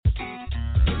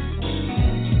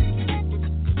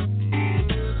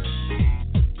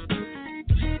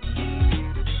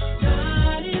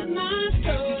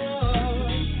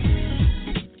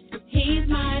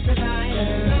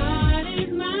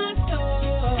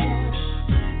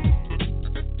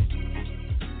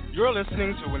You're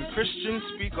listening to When Christians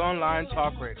Speak Online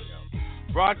Talk Radio,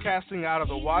 broadcasting out of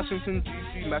the Washington,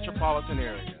 D.C. metropolitan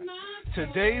area.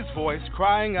 Today's voice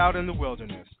crying out in the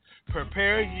wilderness,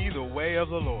 prepare ye the way of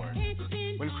the Lord.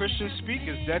 When Christians Speak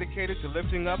is dedicated to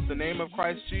lifting up the name of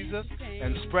Christ Jesus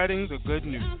and spreading the good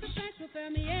news.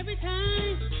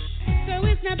 So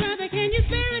it's now, brother, can you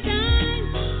spare a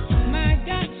dime? My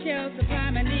God shall supply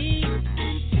my needs.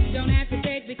 Don't have to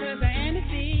beg because I am a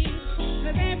seed.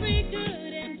 'Cause every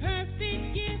good and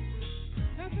perfect gift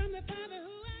comes from the Father who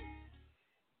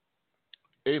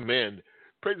Amen.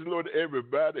 Praise the Lord,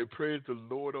 everybody. Praise the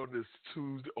Lord on this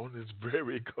Tuesday, on this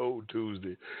very cold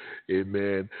Tuesday.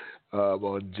 Amen.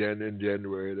 On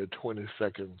January the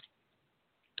 22nd.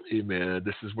 Amen.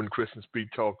 This is When Christians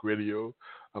Speak Talk Radio.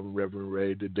 I'm Reverend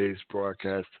Ray. Today's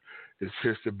broadcast is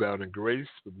History, Abounding Grace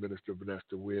with Minister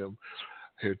Vanessa Williams.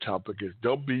 Her topic is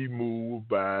Don't Be Moved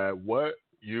by What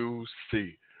You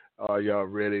See. Are y'all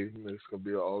ready? It's going to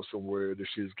be an awesome word that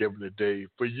she's given today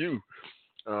for you,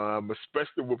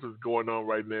 especially with what's going on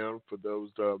right now for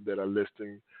those that are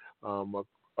listening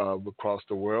across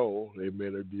the world.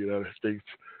 Amen. The United States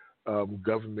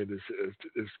government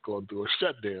is going through a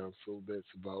shutdown, so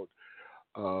that's about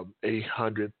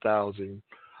 800,000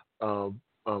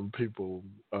 people,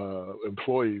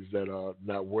 employees that are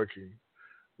not working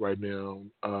right now,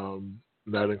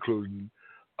 not including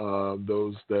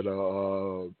those that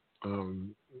are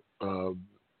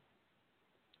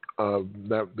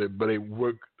but they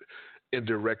work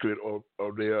indirectly or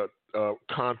they are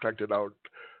contracted out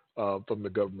from the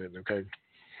government. Okay,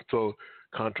 so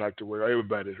contracted work.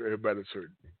 Everybody's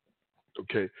hurting.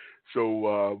 Okay,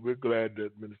 so we're glad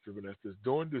that Minister Vanessa is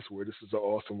doing this word. This is an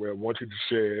awesome word. I want you to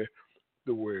share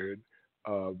the word.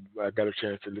 I got a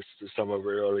chance to listen to some of it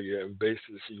earlier, and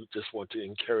basically you just want to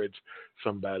encourage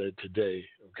somebody today.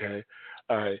 Okay,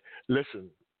 all right. Listen,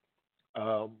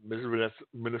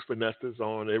 Minister Vanessa is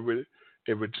on every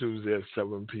Tuesday at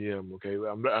 7 p.m. Okay,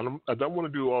 I don't want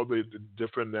to do all the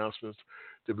different announcements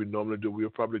that we normally do. We'll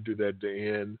probably do that at the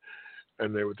end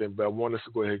and everything, but I want us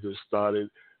to go ahead and get started.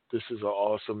 This is an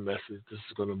awesome message. This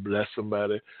is going to bless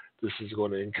somebody. This is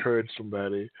going to encourage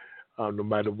somebody. No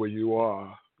matter where you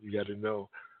are, you got to know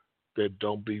that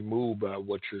don't be moved by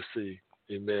what you see.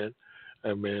 Amen.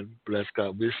 Amen. Bless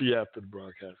God. We'll see you after the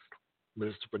broadcast.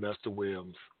 Minister Vanessa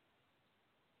Williams.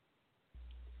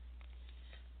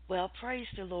 Well, praise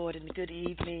the Lord, and good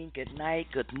evening, good night,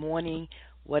 good morning,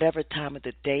 whatever time of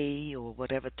the day or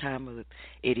whatever time of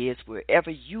it is, wherever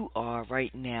you are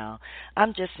right now.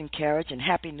 I'm just encouraged, and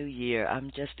Happy New Year.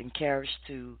 I'm just encouraged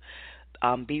to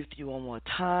be with you one more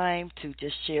time to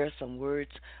just share some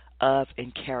words of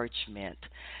encouragement.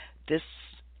 This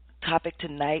topic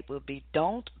tonight will be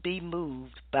Don't Be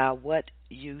Moved by What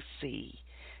You See.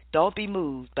 Don't be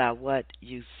moved by what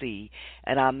you see.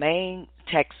 And our main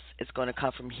text is going to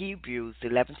come from Hebrews, the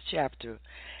 11th chapter.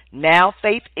 Now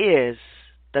faith is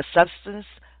the substance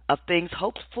of things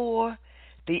hoped for,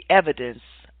 the evidence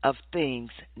of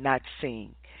things not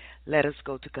seen. Let us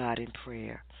go to God in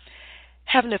prayer.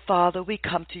 Heavenly Father, we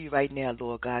come to you right now,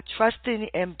 Lord God,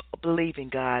 trusting and believing,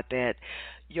 God, that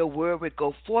your word would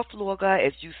go forth, Lord God,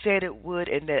 as you said it would,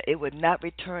 and that it would not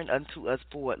return unto us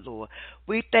void, Lord.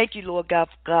 We thank you, Lord God,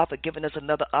 for giving us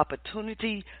another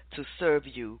opportunity to serve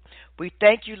you. We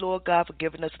thank you, Lord God, for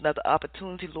giving us another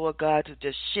opportunity, Lord God, to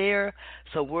just share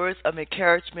some words of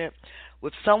encouragement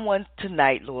with someone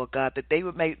tonight, Lord God, that they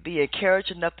would be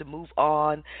encouraged enough to move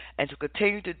on and to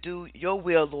continue to do your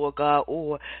will, Lord God,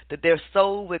 or that their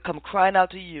soul would come crying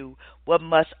out to you, what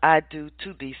must I do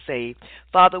to be saved?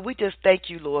 Father, we just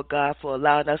thank you, Lord God, for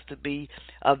allowing us to be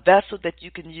a vessel that you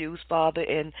can use, Father.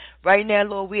 And right now,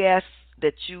 Lord, we ask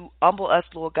that you humble us,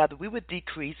 Lord God, that we would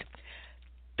decrease,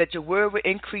 that your word would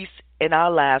increase in our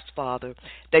lives, Father,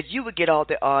 that you would get all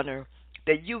the honor,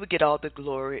 that you would get all the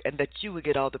glory, and that you would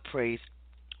get all the praise.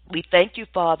 We thank you,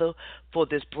 Father, for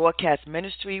this broadcast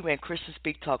ministry, When Christians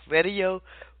Speak Talk Radio.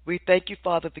 We thank you,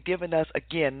 Father, for giving us,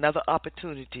 again, another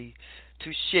opportunity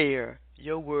to share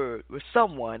your word with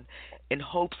someone in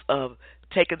hopes of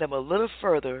taking them a little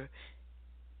further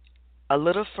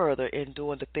in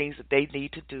doing the things that they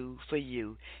need to do for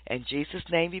you. In Jesus'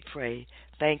 name we pray.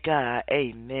 Thank God.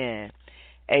 Amen.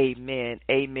 Amen.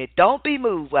 Amen. Don't be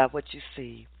moved by what you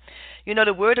see. You know,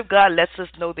 the Word of God lets us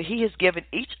know that He has given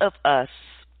each of us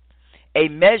a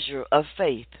measure of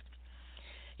faith.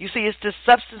 You see, it's this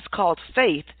substance called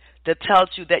faith that tells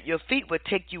you that your feet will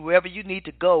take you wherever you need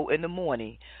to go in the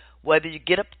morning. Whether you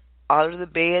get up out of the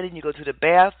bed and you go to the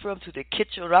bathroom, to the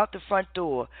kitchen, or out the front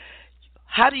door.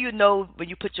 How do you know when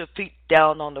you put your feet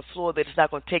down on the floor that it's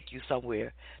not going to take you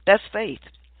somewhere? That's faith.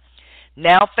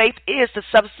 Now faith is the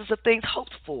substance of things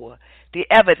hoped for, the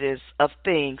evidence of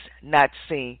things not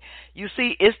seen. You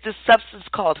see, it's the substance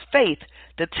called faith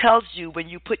that tells you when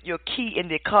you put your key in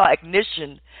the car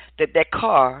ignition that that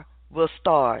car will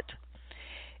start.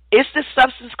 It's the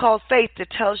substance called faith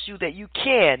that tells you that you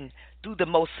can do the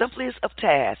most simplest of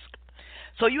tasks.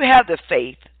 So you have the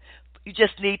faith. You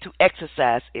just need to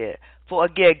exercise it. For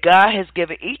again, God has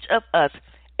given each of us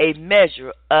a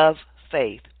measure of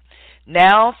faith.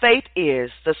 Now faith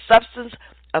is the substance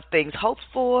of things hoped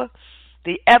for,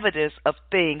 the evidence of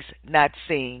things not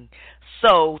seen.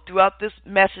 So throughout this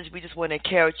message, we just want to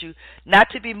encourage you not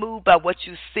to be moved by what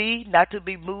you see, not to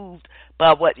be moved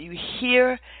by what you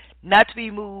hear, not to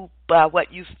be moved by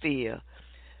what you feel.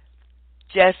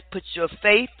 Just put your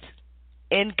faith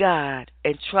in God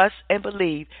and trust and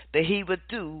believe that He will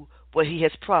do what He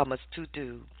has promised to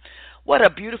do. What a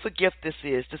beautiful gift this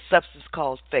is, the substance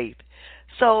called faith.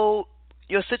 So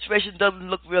your situation doesn't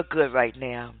look real good right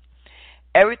now.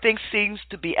 Everything seems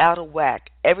to be out of whack.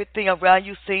 Everything around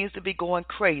you seems to be going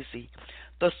crazy.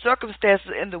 The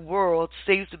circumstances in the world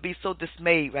seems to be so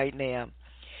dismayed right now.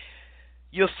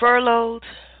 You're furloughed.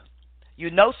 You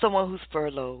know someone who's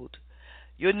furloughed.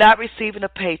 You're not receiving a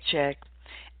paycheck.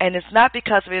 And it's not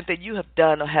because of anything you have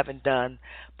done or haven't done,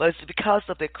 but it's because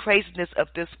of the craziness of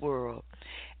this world.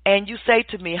 And you say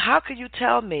to me, how can you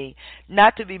tell me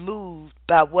not to be moved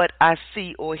by what I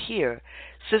see or hear?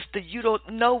 Sister, you don't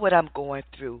know what I'm going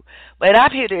through. But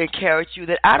I'm here to encourage you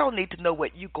that I don't need to know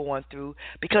what you're going through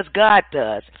because God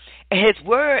does. And His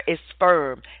word is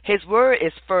firm. His word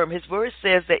is firm. His word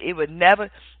says that it would never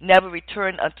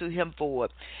return unto Him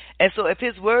void. And so if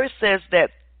His word says that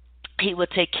He will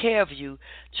take care of you,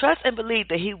 trust and believe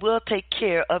that He will take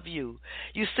care of you.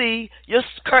 You see, your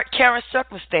current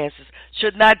circumstances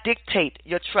should not dictate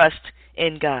your trust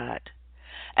in God.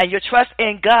 And your trust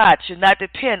in God should not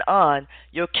depend on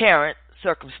your current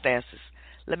circumstances.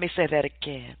 Let me say that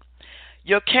again.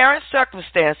 Your current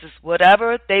circumstances,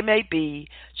 whatever they may be,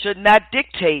 should not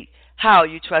dictate how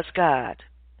you trust God.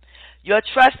 Your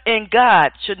trust in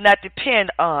God should not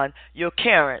depend on your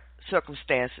current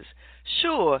circumstances.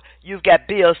 Sure, you've got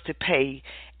bills to pay,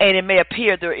 and it may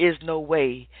appear there is no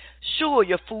way. Sure,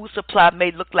 your food supply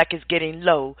may look like it's getting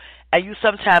low, and you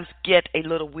sometimes get a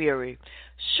little weary.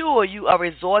 Sure, you are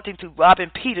resorting to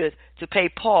robbing Peter to pay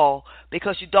Paul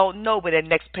because you don't know when the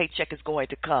next paycheck is going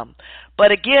to come.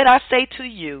 But again, I say to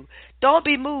you, don't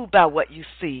be moved by what you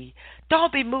see.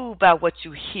 Don't be moved by what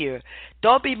you hear.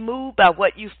 Don't be moved by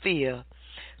what you feel.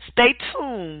 Stay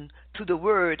tuned to the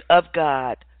Word of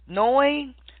God,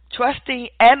 knowing, trusting,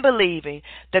 and believing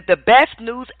that the best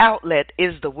news outlet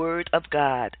is the Word of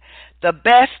God. The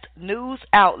best news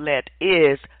outlet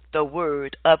is the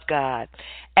Word of God.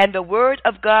 And the Word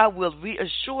of God will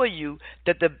reassure you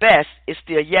that the best is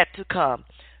still yet to come.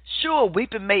 Sure,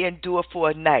 weeping may endure for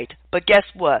a night, but guess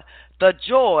what? The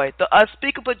joy, the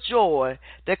unspeakable joy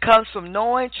that comes from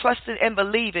knowing, trusting, and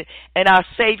believing in our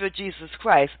Savior Jesus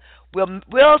Christ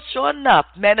will sure enough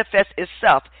manifest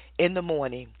itself in the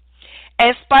morning.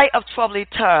 In spite of troubling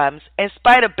times, in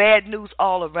spite of bad news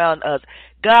all around us,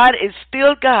 God is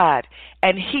still God,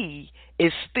 and He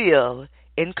is still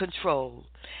in control.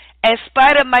 In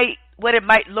spite of what it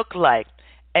might look like,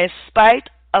 in spite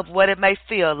of what it might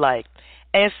feel like,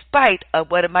 in spite of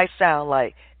what it might sound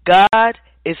like, God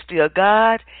is still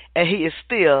God, and He is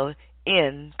still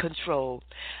in control.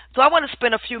 So I want to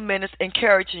spend a few minutes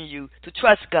encouraging you to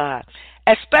trust God,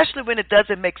 especially when it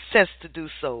doesn't make sense to do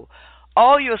so.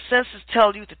 All your senses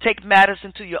tell you to take matters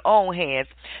into your own hands,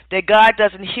 that God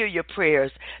doesn't hear your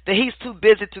prayers, that He's too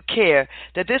busy to care,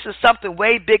 that this is something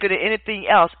way bigger than anything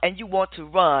else, and you want to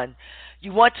run.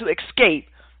 You want to escape.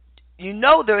 You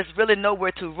know there is really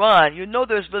nowhere to run. You know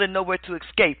there's really nowhere to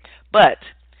escape, but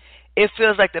it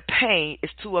feels like the pain is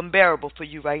too unbearable for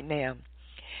you right now.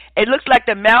 It looks like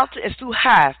the mountain is too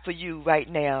high for you right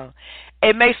now.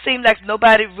 It may seem like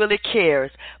nobody really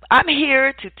cares. I'm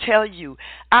here to tell you,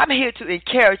 I'm here to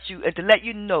encourage you and to let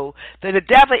you know that the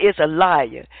devil is a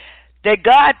liar, that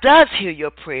God does hear your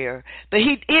prayer, that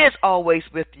He is always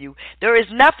with you. There is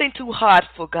nothing too hard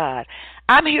for God.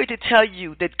 I'm here to tell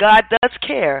you that God does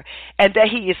care and that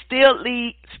He is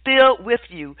still with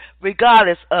you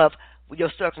regardless of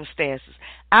your circumstances.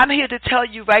 I'm here to tell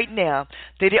you right now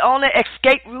that the only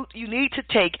escape route you need to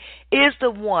take is the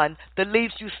one that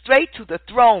leads you straight to the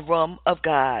throne room of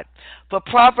God. For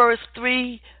Proverbs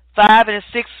 3, 5, and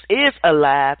 6 is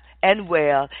alive and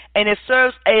well, and it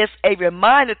serves as a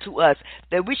reminder to us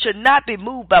that we should not be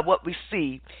moved by what we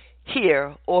see,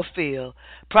 hear, or feel.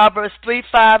 Proverbs 3,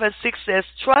 5, and 6 says,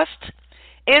 trust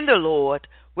in the Lord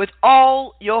with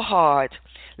all your heart.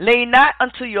 Lean not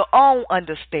unto your own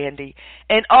understanding.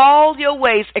 In all your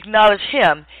ways acknowledge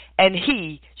him, and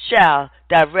he shall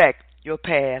direct your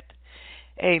path.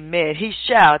 Amen. He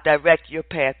shall direct your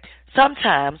path.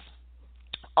 Sometimes,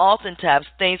 oftentimes,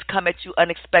 things come at you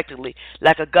unexpectedly,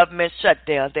 like a government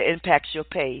shutdown that impacts your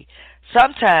pay.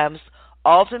 Sometimes,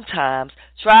 oftentimes,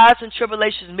 trials and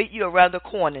tribulations meet you around the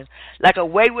corner, like a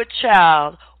wayward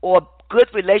child or a good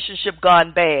relationship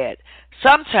gone bad.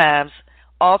 Sometimes,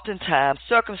 oftentimes,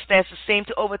 circumstances seem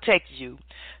to overtake you.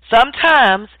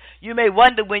 Sometimes you may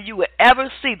wonder when you will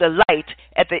ever see the light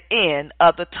at the end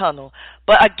of the tunnel.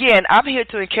 But again, I'm here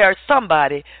to encourage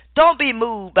somebody. Don't be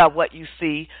moved by what you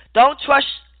see. Don't trust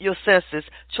your senses.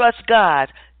 Trust God.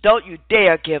 Don't you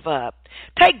dare give up.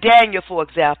 Take Daniel, for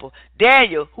example.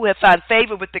 Daniel, who had found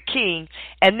favor with the king,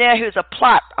 and now here's a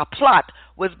plot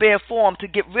was being formed to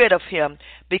get rid of him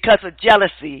because of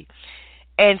jealousy.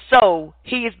 And so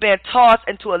he is being tossed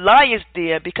into a lion's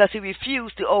den because he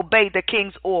refused to obey the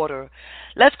king's order.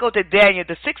 Let's go to Daniel,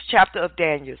 the 6th chapter of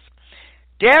Daniel.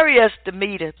 Darius the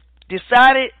Mede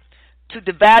decided to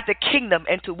divide the kingdom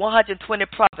into 120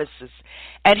 provinces,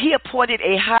 and he appointed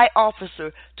a high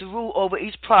officer to rule over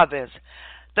each province.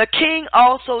 The king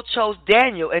also chose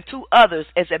Daniel and 2 others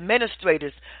as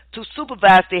administrators to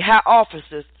supervise the high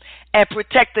officers and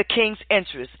protect the king's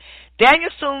interests. Daniel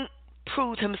soon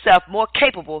proved himself more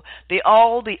capable than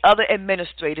all the other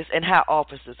administrators and high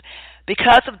officers.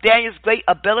 Because of Daniel's great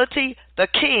ability, the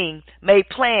king made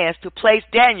plans to place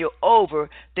Daniel over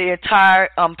the entire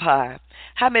empire.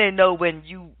 How many know when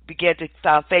you begin to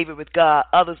find favor with God,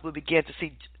 others will begin to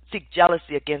seek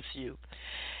jealousy against you?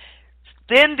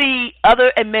 Then the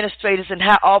other administrators and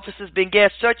high officers began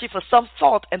searching for some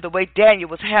fault in the way Daniel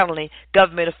was handling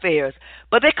government affairs,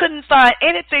 but they couldn't find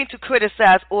anything to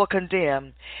criticize or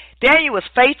condemn. Daniel was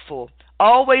faithful,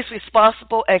 always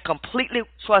responsible, and completely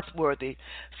trustworthy.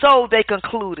 So they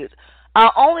concluded,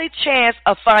 our only chance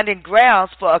of finding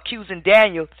grounds for accusing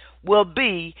Daniel will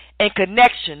be in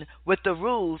connection with the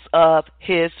rules of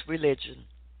his religion.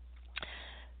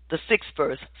 The 6th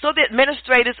verse. So the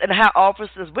administrators and high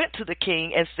officers went to the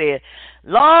king and said,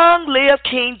 long live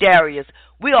King Darius.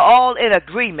 We are all in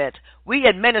agreement, we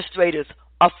administrators,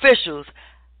 officials,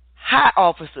 high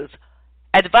officers,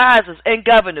 advisors, and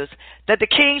governors, that the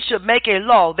king should make a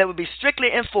law that would be strictly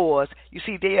enforced. You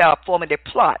see, they are forming a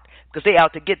plot because they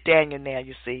out to get Daniel now,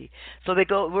 you see. So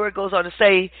word goes on to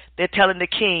say, they're telling the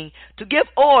king to give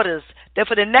orders that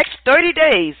for the next 30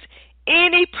 days,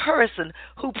 any person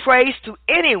who prays to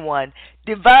anyone,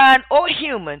 divine or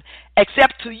human,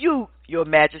 except to you, your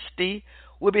majesty,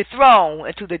 will be thrown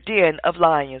into the den of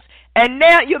lions. And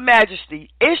now, your majesty,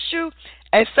 issue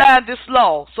and sign this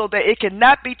law so that it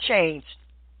cannot be changed.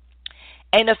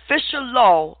 An official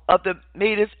law of the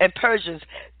Medes and Persians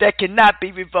that cannot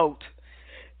be revoked.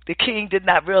 The king did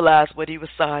not realize what he was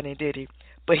signing, did he?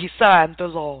 But he signed the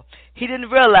law. He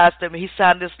didn't realize that when he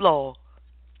signed this law,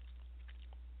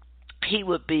 he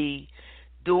would be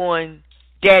doing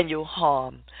Daniel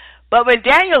harm. But when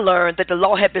Daniel learned that the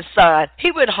law had been signed,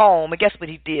 he went home, and guess what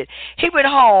he did? He went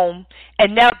home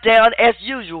and knelt down as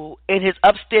usual in his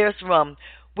upstairs room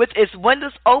with its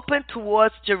windows open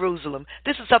towards Jerusalem.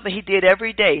 This is something he did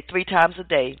every day, 3 times a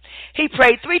day. He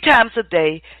prayed 3 times a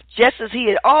day, just as he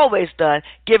had always done,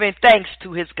 giving thanks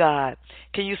to his God.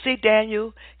 Can you see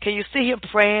Daniel? Can you see him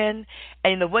praying?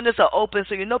 And the windows are open,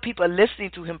 so you know people are listening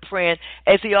to him praying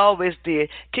as he always did.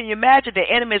 Can you imagine the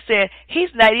enemy saying, he's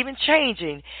not even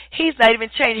changing. He's not even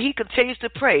changing. He continues to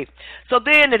pray. So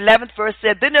then the 11th verse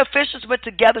said, then the officials went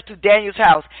together to Daniel's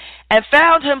house and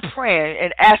found him praying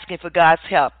and asking for God's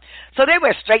help. So they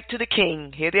went straight to the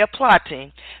king. Here they are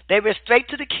plotting. They went straight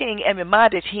to the king and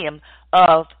reminded him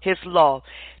of his law.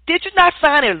 Did you not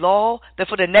sign a law that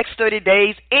for the next 30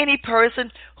 days, any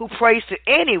person who prays to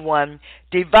anyone,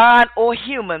 divine or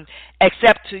human,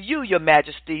 except to you, your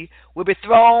majesty, will be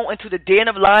thrown into the den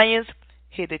of lions?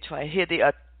 Here they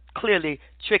are clearly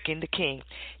tricking the king.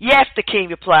 Yes, the king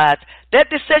replies,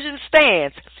 that decision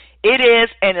stands. It is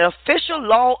an official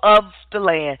law of the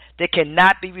land that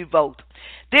cannot be revoked.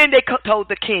 Then they told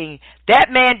the king,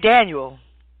 that man Daniel,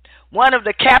 one of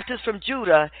the captives from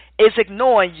Judah, is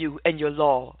ignoring you and your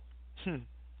law.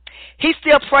 He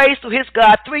still prays to his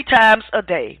God 3 times a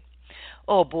day.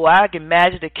 Oh boy, I can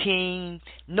imagine the king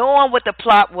knowing what the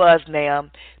plot was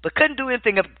now, but couldn't do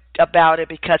anything about it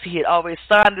because he had already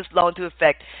signed this law into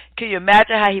effect. Can you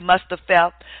imagine how he must have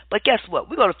felt? But guess what?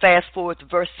 We're going to fast forward to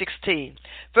verse 16.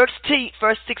 Verse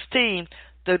 16,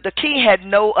 the king had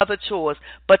no other choice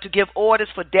but to give orders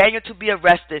for Daniel to be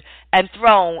arrested and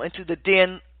thrown into the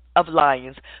den of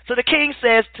lions. So the king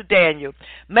says to Daniel,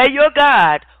 may your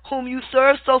God, whom you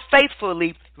serve so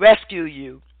faithfully, rescue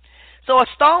you. So a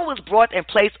stone was brought and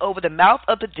placed over the mouth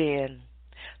of the den.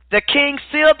 The king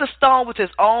sealed the stone with his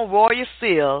own royal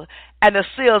seal and the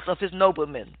seals of his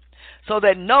noblemen, so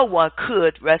that no one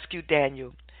could rescue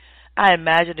Daniel. I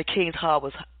imagine the king's heart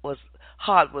was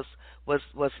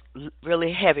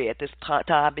really heavy at this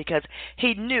time because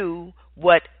he knew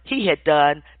what he had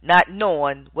done, not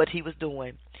knowing what he was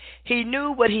doing. He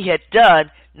knew what he had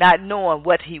done, not knowing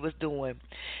what he was doing.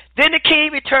 Then the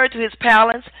king returned to his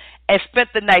palace and spent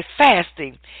the night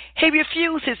fasting. He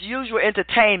refused his usual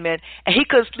entertainment, and he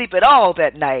couldn't sleep at all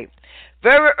that night.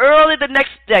 Very early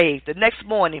the next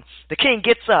morning, the king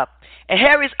gets up and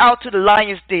hurries out to the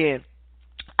lion's den.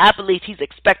 I believe he's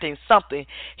expecting something.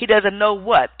 He doesn't know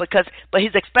what, but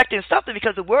he's expecting something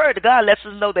because the word of God lets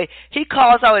us know that he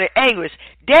calls out in anguish,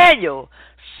 Daniel,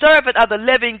 servant of the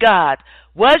living God,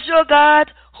 was your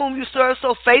God, whom you serve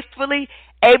so faithfully,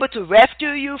 able to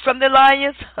rescue you from the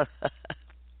lions?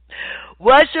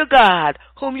 Was your God,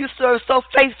 whom you serve so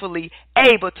faithfully,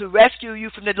 able to rescue you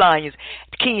from the lions?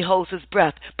 The king holds his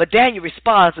breath, but Daniel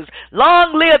responds,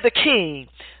 long live the king!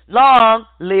 Long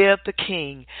live the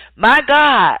king! My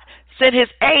God sent his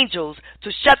angels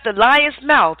to shut the lion's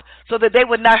mouth so that they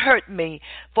would not hurt me,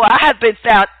 for I have been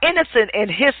found innocent in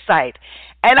his sight,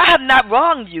 and I have not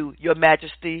wronged you, your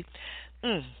majesty.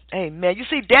 Amen. You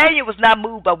see, Daniel was not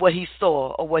moved by what he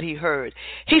saw or what he heard.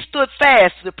 He stood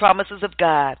fast to the promises of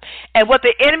God. And what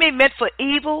the enemy meant for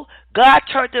evil, God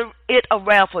turned it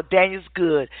around for Daniel's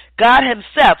good. God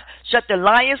himself shut the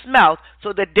lion's mouth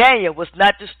so that Daniel was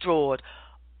not destroyed.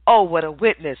 Oh, what a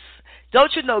witness.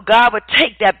 Don't you know God would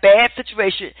take that bad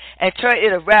situation and turn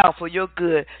it around for your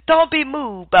good? Don't be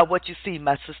moved by what you see,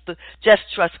 my sister. Just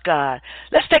trust God.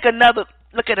 Let's take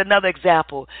look at another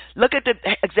example. Look at the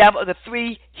example of the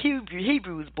three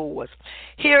Hebrews boys.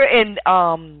 Here in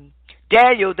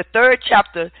Daniel, the 3rd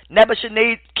chapter,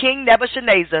 King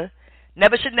Nebuchadnezzar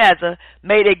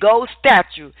made a gold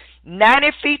statue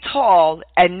 90 feet tall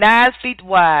and 9 feet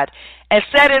wide and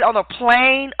set it on a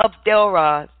plain of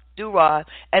Dura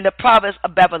and the province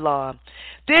of Babylon.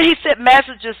 Then he sent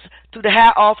messengers to the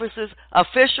high officers,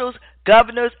 officials,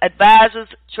 governors, advisors,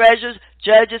 treasurers,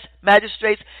 judges,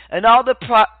 magistrates, and all the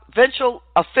provincial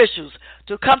officials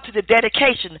to come to the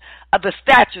dedication of the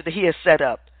statue that he has set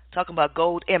up. Talking about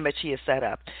gold image he has set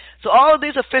up. So all of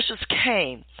these officials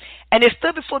came, and they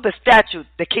stood before the statue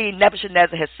that King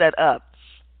Nebuchadnezzar had set up.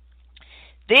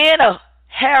 Then a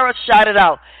herald shouted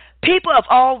out, people of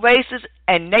all races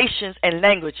and nations and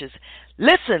languages,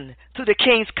 listen to the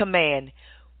king's command.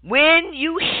 When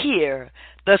you hear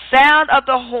the sound of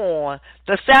the horn,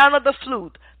 the sound of the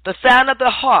flute, the sound of the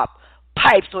harp,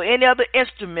 pipes, or any other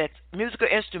musical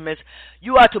instruments,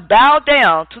 you are to bow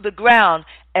down to the ground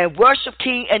and worship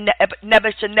King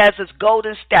Nebuchadnezzar's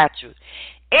golden statue.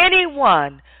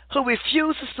 Anyone who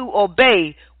refuses to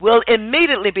obey will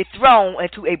immediately be thrown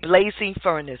into a blazing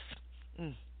furnace.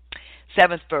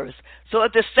 7th verse. So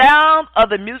at the sound of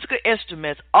the musical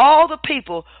instruments, all the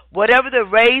people, whatever their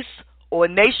race or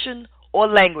nation or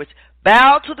language,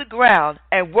 bowed to the ground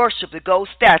and worshiped the gold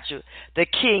statue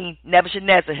that King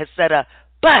Nebuchadnezzar had set up.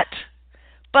 But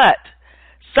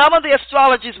some of the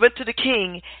astrologers went to the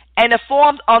king and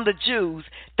informed on the Jews.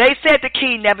 They said to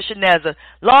King Nebuchadnezzar,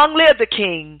 long live the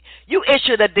king! You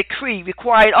issued a decree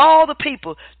requiring all the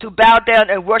people to bow down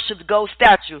and worship the gold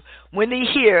statue when they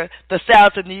hear the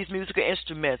sounds of these musical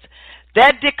instruments.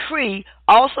 That decree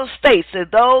also states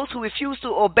that those who refuse to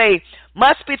obey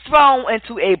must be thrown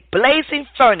into a blazing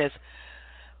furnace.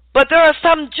 But there are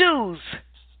some Jews,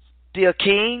 dear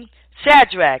king,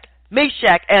 Shadrach,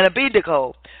 Meshach, and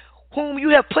Abednego, whom you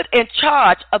have put in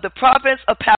charge of the province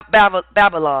of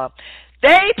Babylon.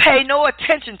 They pay no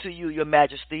attention to you, your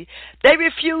majesty. They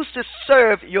refuse to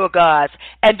serve your gods,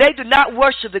 and they do not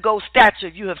worship the gold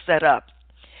statue you have set up.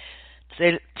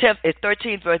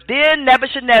 13th verse. Then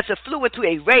Nebuchadnezzar flew into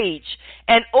a rage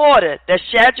and ordered that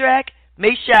Shadrach,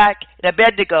 Meshach, and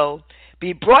Abednego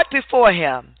be brought before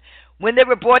him. When they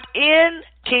were brought in,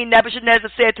 King Nebuchadnezzar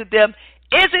said to them,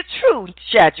 is it true,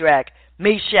 Shadrach,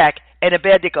 Meshach, and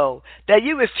Abednego, that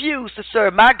you refuse to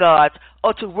serve my gods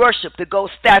or to worship the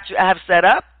gold statue I have set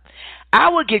up? I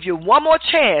will give you one more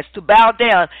chance to bow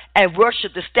down and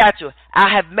worship the statue I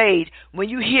have made when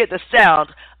you hear the sound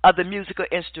of the musical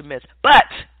instruments. But,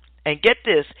 and get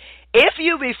this, if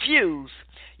you refuse,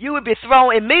 you will be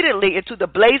thrown immediately into the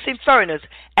blazing furnace,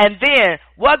 and then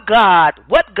what God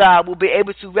will be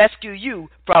able to rescue you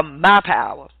from my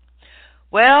power?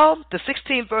 Well, the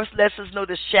 16th verse lets us know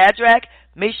that Shadrach,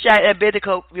 Meshach, and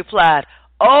Abednego replied,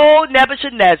 O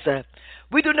Nebuchadnezzar,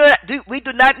 we do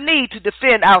not need to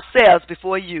defend ourselves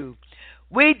before you.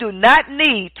 We do not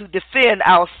need to defend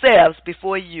ourselves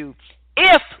before you.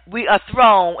 If we are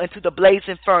thrown into the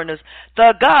blazing furnace,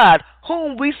 the God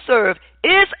whom we serve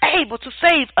is able to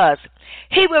save us.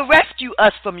 He will rescue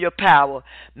us from your power,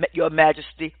 your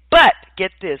majesty. But,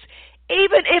 get this,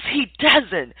 even if he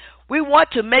doesn't, we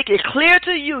want to make it clear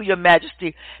to you, your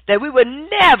majesty, that we will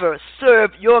never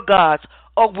serve your gods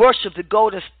or worship the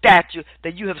golden statue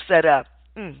that you have set up.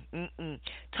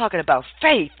 Talking about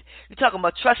faith. You're talking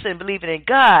about trusting and believing in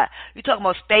God. You're talking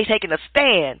about taking a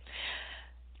stand.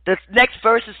 The next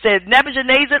verse says,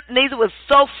 Nebuchadnezzar was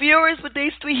so furious with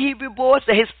these three Hebrew boys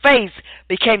that his face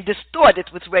became distorted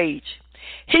with rage.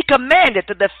 He commanded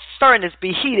that the furnace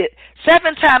be heated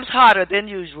 7 times hotter than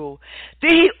usual.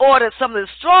 Then he ordered some of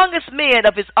the strongest men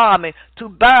of his army to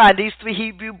bind these 3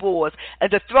 Hebrew boys and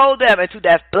to throw them into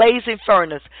that blazing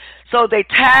furnace. So they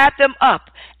tied them up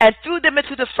and threw them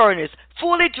into the furnace,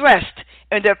 fully dressed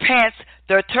in their pants,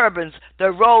 their turbans,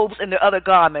 their robes, and their other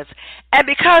garments. And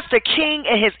because the king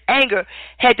in his anger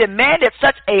had demanded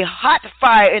such a hot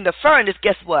fire in the furnace,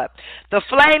 guess what? The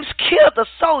flames killed the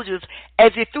soldiers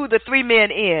as he threw the 3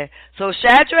 men in. So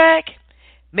Shadrach,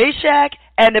 Meshach,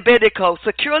 and Abednego,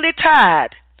 securely tied,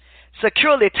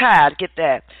 get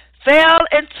that, fell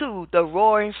into the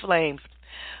roaring flames.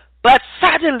 But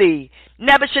suddenly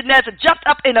Nebuchadnezzar jumped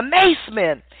up in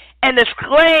amazement and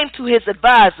exclaimed to his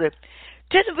advisor,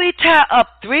 didn't we tie up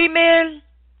 3 men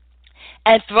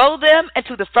and throw them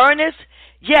into the furnace?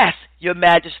 Yes, your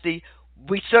majesty,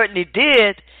 we certainly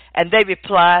did. And they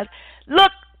replied,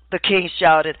 look, the king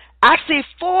shouted, I see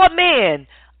 4 men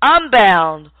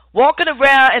unbound, walking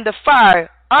around in the fire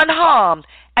unharmed,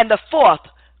 and the 4th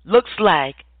looks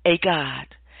like a god.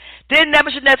 Then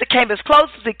Nebuchadnezzar came as close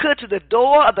as he could to the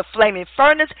door of the flaming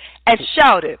furnace and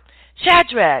shouted,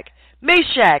 Shadrach,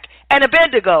 Meshach, and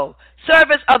Abednego,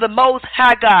 servants of the Most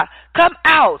High God, come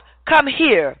out, come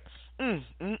here.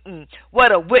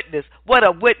 What a witness, what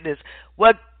a witness.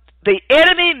 What the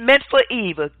enemy meant for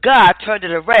evil, God turned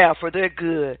it around for their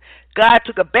good. God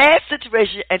took a bad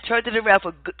situation and turned it around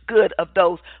for good of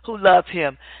those who love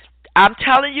him. I'm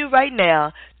telling you right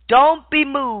now, don't be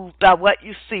moved by what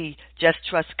you see. Just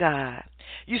trust God.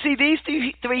 You see, these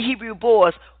 3 Hebrew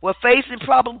boys were facing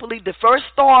probably the first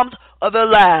storms of their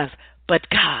lives, but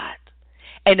God,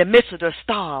 in the midst of the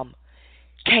storm,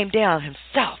 came down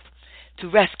himself to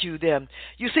rescue them.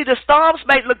 You see, the storms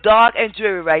may look dark and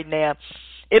dreary right now.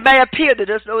 It may appear that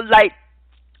there's no light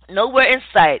nowhere in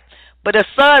sight, but the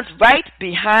sun's right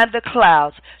behind the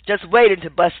clouds, just waiting to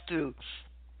bust through.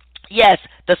 Yes,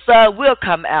 the sun will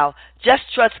come out. Just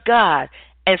trust God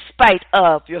in spite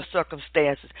of your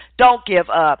circumstances. Don't give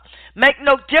up. Make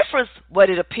no difference what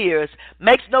it appears.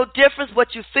 Makes no difference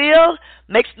what you feel.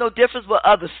 Makes no difference what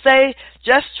others say.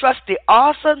 Just trust the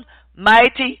awesome,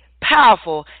 mighty,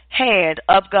 powerful hand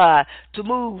of God to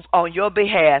move on your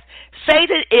behalf.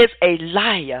 Satan is a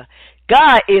liar.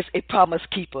 God is a promise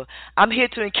keeper. I'm here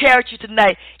to encourage you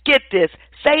tonight. Get this.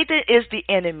 Satan is the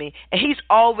enemy, and he's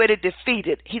already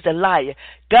defeated. He's a liar.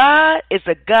 God is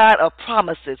a God of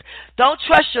promises. Don't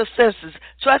trust your senses.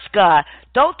 Trust God.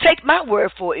 Don't take my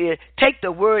word for it. Take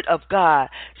the word of God.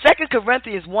 2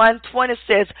 Corinthians 1:20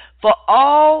 says, for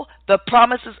all the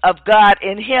promises of God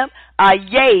in him are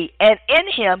yea, and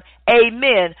in him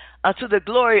amen, unto the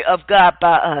glory of God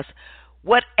by us.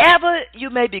 Whatever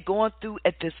you may be going through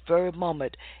at this very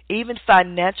moment, even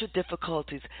financial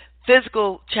difficulties,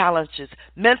 physical challenges,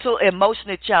 mental,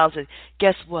 emotional challenges,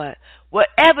 guess what?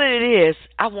 Whatever it is,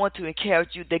 I want to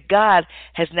encourage you that God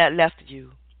has not left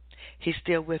you. He's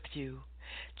still with you.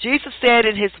 Jesus said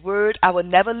in his word, I will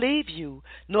never leave you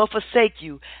nor forsake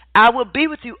you. I will be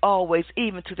with you always,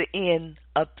 even to the end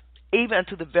of even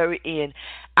unto the very end.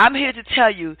 I'm here to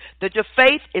tell you that your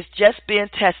faith is just being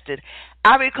tested.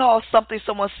 I recall something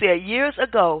someone said years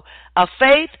ago, a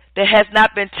faith that has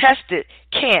not been tested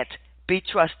can't be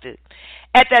trusted.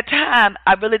 At that time,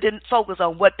 I really didn't focus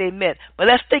on what they meant, but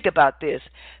let's think about this.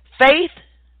 Faith,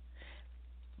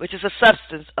 which is a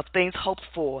substance of things hoped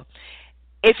for.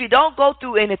 If you don't go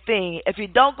through anything, if you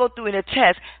don't go through any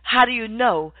test, how do you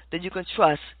know that you can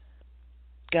trust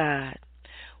God?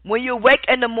 When you wake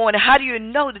in the morning, how do you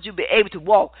know that you'll be able to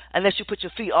walk unless you put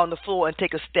your feet on the floor and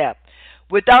take a step?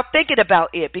 Without thinking about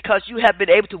it, because you have been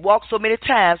able to walk so many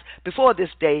times before this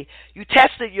day, you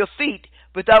tested your feet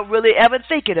without really ever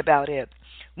thinking about it.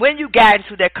 When you got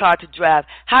into that car to drive,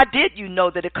 how did you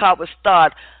know that the car would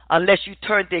start unless you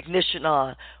turned the ignition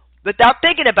on? Without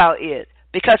thinking about it,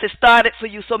 because it started for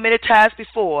you so many times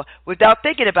before, without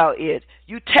thinking about it,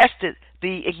 you tested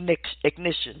the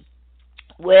ignition.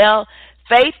 Well,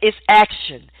 faith is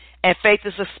action, and faith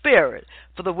is a spirit.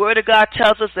 For the Word of God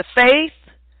tells us that faith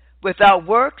without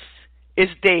works is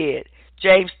dead.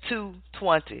 James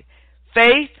 2:20.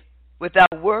 Faith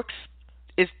without works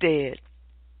is dead.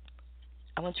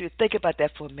 I want you to think about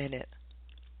that for a minute.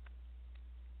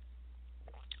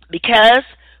 Because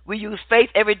we use faith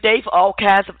every day for all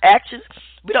kinds of actions,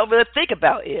 we don't really think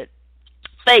about it.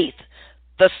 Faith,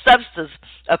 the substance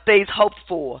of things hoped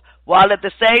for, while at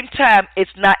the same time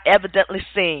it's not evidently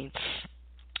seen.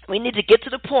 We need to get to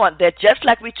the point that just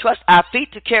like we trust our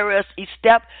feet to carry us each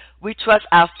step, we trust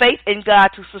our faith in God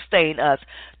to sustain us.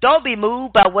 Don't be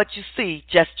moved by what you see,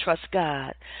 just trust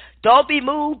God. Don't be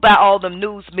moved by all the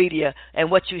news media and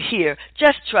what you hear,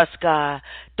 just trust God.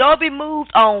 Don't be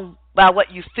moved on by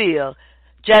what you feel,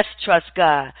 just trust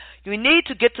God. You need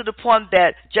to get to the point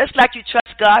that just like you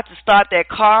trust God to start that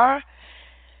car,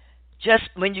 just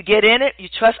when you get in it, you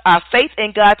trust our faith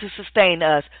in God to sustain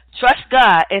us. Trust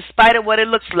God in spite of what it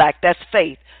looks like. That's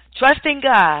faith. Trusting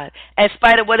God in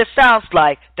spite of what it sounds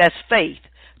like. That's faith.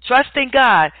 Trusting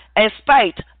God in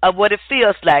spite of what it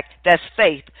feels like. That's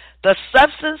faith. The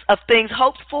substance of things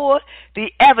hoped for,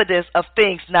 the evidence of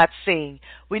things not seen.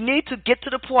 We need to get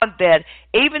to the point that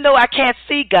even though I can't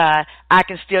see God, I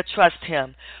can still trust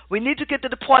Him. We need to get to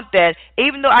the point that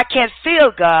even though I can't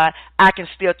feel God, I can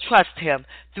still trust Him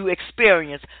through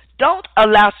experience. Don't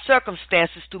allow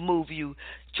circumstances to move you.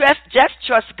 Just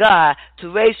trust God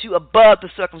to raise you above the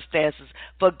circumstances,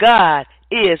 for God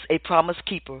is a promise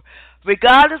keeper.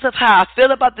 Regardless of how I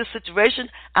feel about this situation,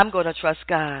 I'm going to trust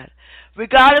God.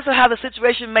 Regardless of how the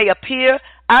situation may appear,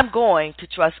 I'm going to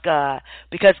trust God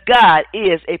because God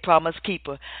is a promise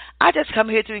keeper. I just come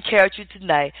here to encourage you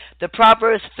tonight. The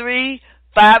Proverbs 3,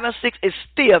 5, and 6 is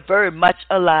still very much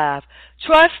alive.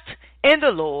 Trust in the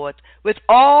Lord with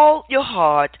all your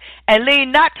heart and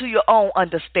lean not to your own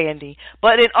understanding,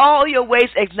 but in all your ways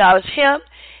acknowledge Him,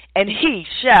 and He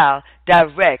shall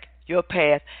direct your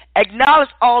path. Acknowledge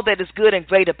all that is good and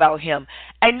great about Him.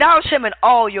 Acknowledge Him in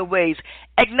all your ways.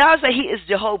 Acknowledge that He is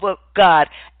Jehovah God.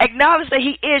 Acknowledge that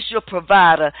He is your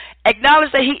provider.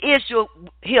 Acknowledge that He is your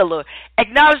healer.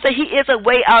 Acknowledge that He is a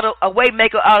way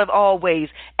maker out of all ways.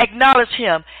 Acknowledge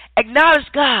Him. Acknowledge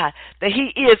God that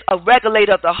He is a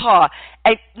regulator of the heart.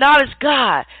 Acknowledge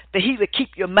God that He will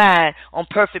keep your mind on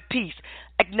perfect peace.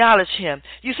 Acknowledge Him.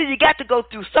 You see, you got to go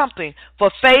through something, for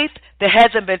faith that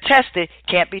hasn't been tested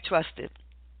can't be trusted.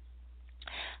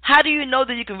 How do you know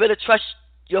that you can really trust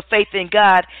your faith in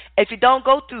God if you don't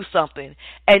go through something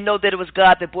and know that it was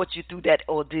God that brought you through that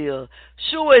ordeal?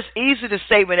 Sure, it's easy to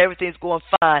say when everything's going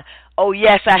fine, oh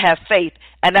yes, I have faith,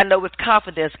 and I know with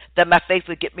confidence that my faith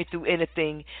will get me through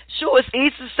anything. Sure, it's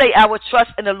easy to say I will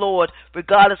trust in the Lord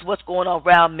regardless of what's going on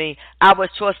around me. I will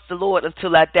trust the Lord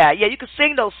until I die. Yeah, you can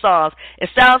sing those songs.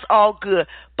 It sounds all good,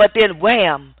 but then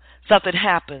wham, something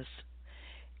happens.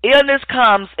 Illness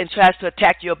comes and tries to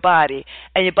attack your body,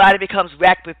 and your body becomes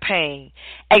racked with pain.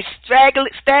 A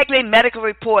staggering medical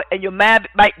report, and your mind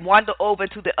might wander over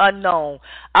into the unknown,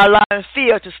 allowing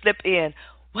fear to slip in.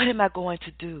 What am I going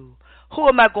to do? Who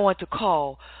am I going to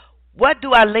call? What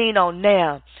do I lean on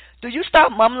now? Do you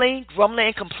start mumbling, grumbling,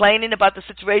 and complaining about the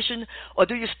situation? Or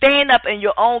do you stand up in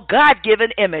your own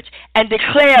God-given image and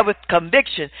declare with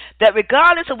conviction that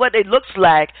regardless of what it looks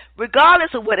like,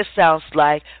 regardless of what it sounds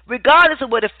like, regardless of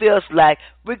what it feels like,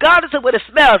 regardless of what it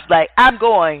smells like, I'm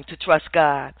going to trust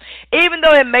God? Even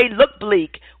though it may look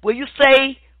bleak, will you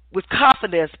say with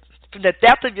confidence from the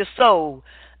depth of your soul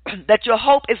that your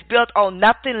hope is built on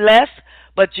nothing less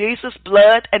but Jesus'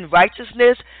 blood and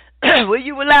righteousness? Will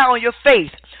you rely on your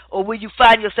faith, or will you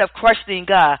find yourself questioning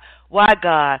God? Why,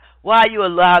 God? Why are you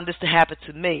allowing this to happen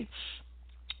to me?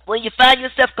 Will you find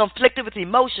yourself conflicted with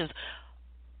emotions,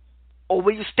 or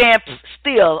will you stand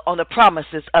still on the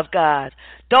promises of God?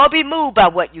 Don't be moved by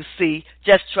what you see.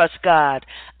 Just trust God.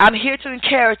 I'm here to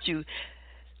encourage you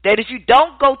that if you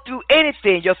don't go through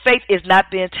anything, your faith is not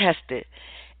being tested.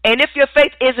 And if your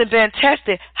faith isn't being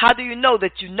tested, how do you know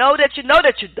that you know that you know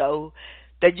that you know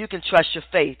that you can trust your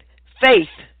faith? Faith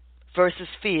versus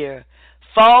fear.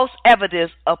 False evidence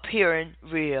appearing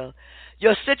real.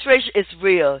 Your situation is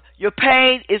real. Your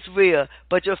pain is real.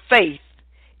 But your faith,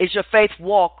 is your faith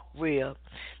walk real?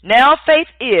 Now faith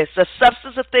is the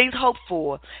substance of things hoped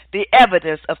for, the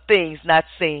evidence of things not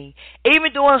seen.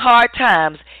 Even during hard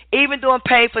times, even during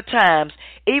painful times,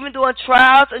 even during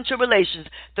trials and tribulations,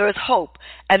 there is hope.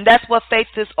 And that's what faith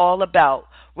is all about.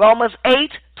 Romans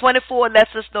 8:24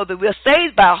 lets us know that we're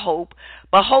saved by hope,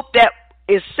 but hope that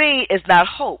is seen is not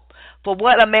hope. For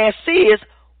what a man sees,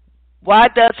 why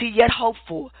does he yet hope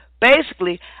for?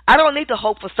 Basically, I don't need to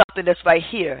hope for something that's right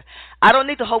here. I don't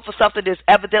need to hope for something that's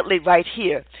evidently right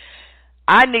here.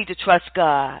 I need to trust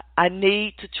God. I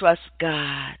need to trust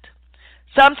God.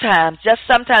 Sometimes, just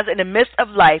sometimes, in the midst of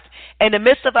life, in the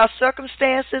midst of our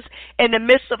circumstances, in the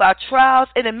midst of our trials,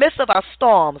 in the midst of our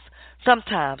storms,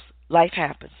 sometimes life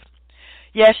happens.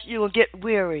 Yes, you will get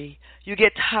weary, you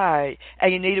get tired,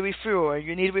 and you need a refuel,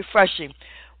 you need a refreshing.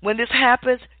 When this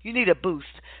happens, you need a boost.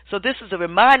 So this is a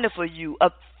reminder for you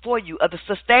of the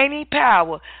sustaining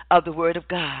power of the Word of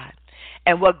God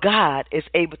and what God is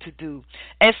able to do.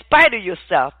 In spite of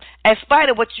yourself, in spite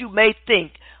of what you may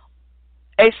think,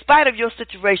 in spite of your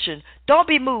situation, don't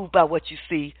be moved by what you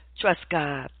see. Trust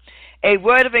God. A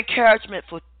word of encouragement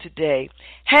for today.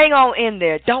 Hang on in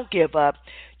there. Don't give up.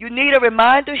 You need a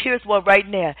reminder. Here's one right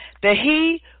now. That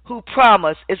He who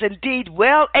promised is indeed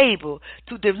well able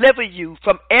to deliver you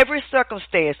from every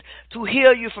circumstance, to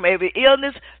heal you from every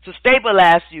illness, to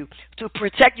stabilize you, to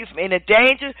protect you from any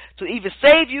danger, to even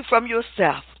save you from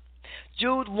yourself.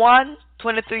 Jude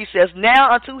 1:23 says,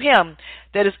 Now unto Him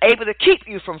that is able to keep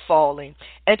you from falling,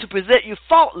 and to present you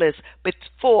faultless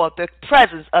before the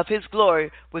presence of His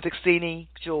glory with exceeding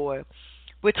joy.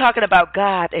 We're talking about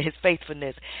God and His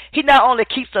faithfulness. He not only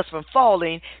keeps us from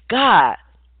falling, God,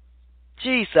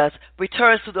 Jesus,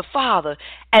 returns to the Father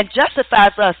and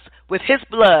justifies us with His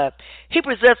blood. He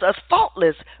presents us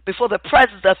faultless before the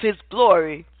presence of His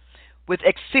glory with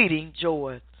exceeding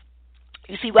joy.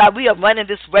 You see, while we are running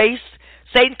this race,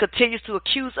 Satan continues to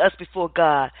accuse us before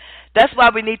God. That's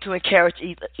why we need to encourage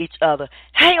each other.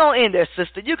 Hang on in there,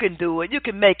 sister. You can do it. You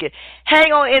can make it.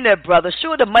 Hang on in there, brother.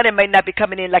 Sure, the money may not be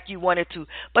coming in like you wanted to,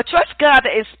 but trust God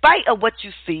that in spite of what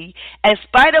you see, in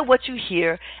spite of what you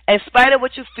hear, in spite of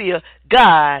what you feel,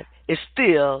 God is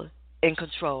still in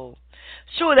control.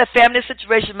 Sure, that family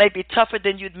situation may be tougher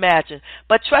than you'd imagine,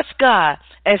 but trust God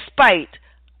in spite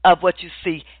of what you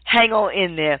see. Hang on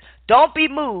in there. Don't be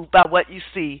moved by what you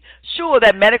see. Sure,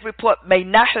 that medical report may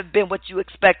not have been what you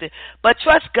expected, but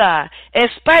trust God. In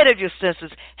spite of your senses,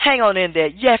 hang on in there.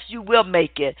 Yes, you will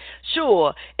make it.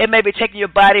 Sure, it may be taking your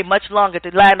body much longer to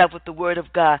line up with the Word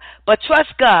of God, but trust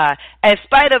God. In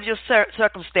spite of your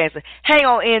circumstances, hang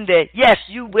on in there. Yes,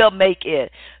 you will make it.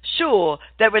 Sure,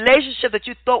 that relationship that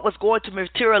you thought was going to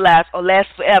materialize or last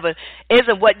forever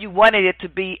isn't what you wanted it to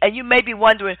be, and you may be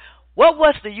wondering, what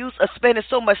was the use of spending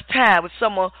so much time with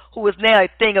someone who is now a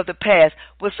thing of the past,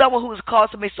 with someone who is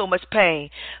causing me so much pain?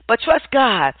 But trust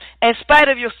God, in spite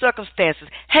of your circumstances.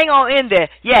 Hang on in there.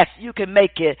 Yes, you can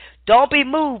make it. Don't be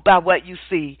moved by what you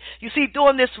see. You see,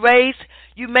 during this race,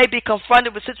 you may be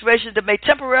confronted with situations that may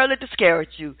temporarily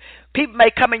discourage you. People may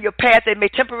come in your path. They may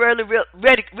temporarily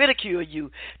ridicule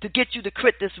you to get you to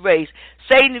quit this race.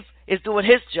 Satan is doing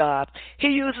his job. He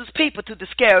uses people to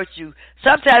discourage you.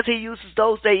 Sometimes he uses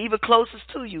those that are even closest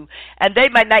to you, and they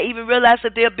might not even realize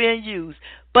that they're being used.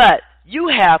 But you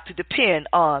have to depend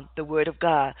on the Word of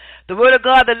God. The Word of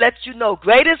God that lets you know,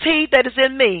 greater is He that is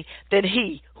in me than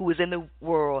he who is in the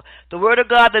world. The Word of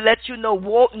God that lets you know,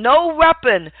 no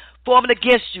weapon formed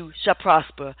against you shall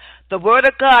prosper. The Word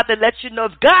of God that lets you know,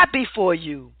 if God be for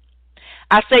you,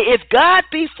 I say, if God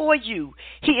be for you,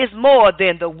 He is more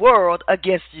than the world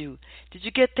against you. Did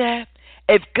you get that?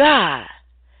 If God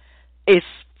is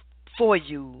for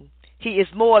you, He is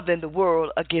more than the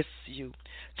world against you.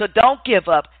 So don't give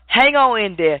up. Hang on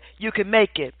in there. You can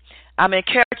make it. I'm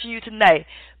encouraging you tonight.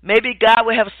 Maybe God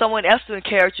will have someone else to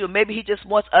encourage you, or maybe He just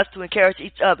wants us to encourage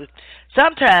each other.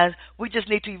 Sometimes we just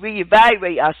need to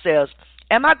reevaluate ourselves.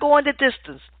 Am I going the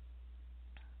distance?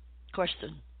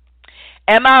 Question.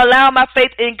 Am I allowing my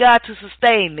faith in God to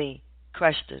sustain me?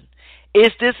 Question.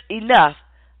 Is this enough?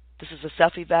 This is a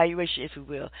self-evaluation, if you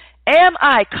will. Am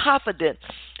I confident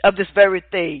of this very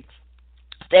thing,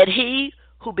 that He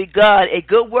who begun a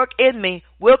good work in me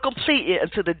will complete it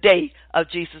until the day of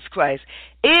Jesus Christ?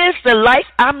 Is the life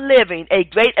I'm living a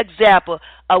great example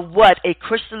of what a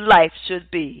Christian life should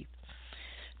be?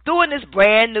 During this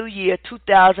brand new year,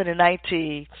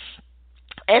 2019,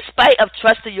 in spite of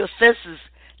trusting your senses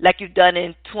like you've done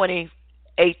in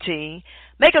 2018,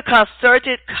 make a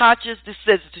concerted, conscious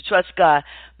decision to trust God.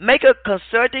 Make a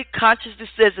concerted, conscious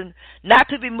decision not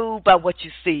to be moved by what you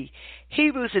see.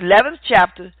 Hebrews 11th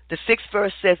chapter, the 6th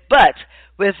verse says, But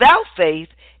without faith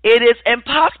it is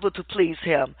impossible to please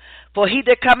Him. For he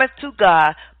that cometh to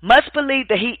God must believe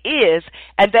that He is,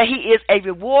 and that He is a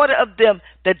rewarder of them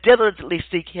that diligently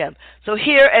seek Him. So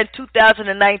here in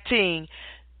 2019,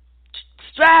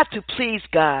 strive to please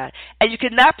God. And you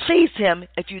cannot please Him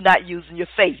if you're not using your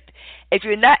faith. If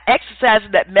you're not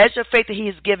exercising that measure of faith that He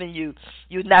has given you,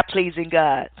 you're not pleasing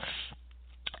God.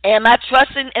 Am I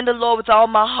trusting in the Lord with all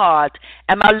my heart?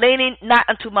 Am I leaning not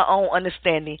unto my own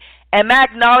understanding? Am I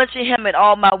acknowledging Him in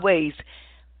all my ways?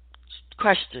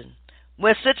 Question.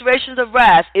 When situations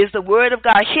arise, is the Word of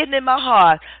God hidden in my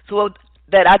heart so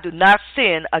that I do not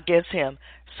sin against him.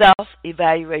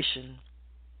 Self-evaluation.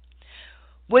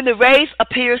 When the race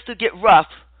appears to get rough,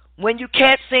 when you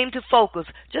can't seem to focus,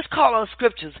 just call on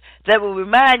scriptures that will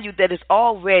remind you that it's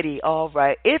already all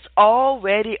right. It's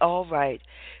already all right.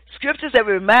 Scriptures that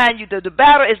will remind you that the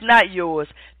battle is not yours,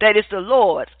 that it's the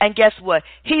Lord's. And guess what?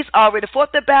 He's already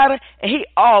fought the battle, and he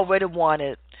already won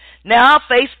it. Now our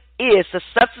faith is the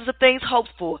substance of things hoped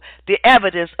for, the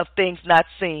evidence of things not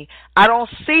seen. I don't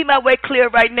see my way clear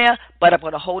right now, but I'm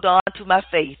going to hold on to my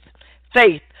faith.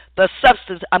 Faith, the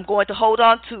substance I'm going to hold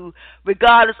on to,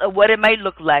 regardless of what it may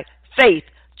look like. Faith,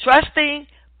 trusting,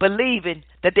 believing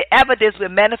that the evidence will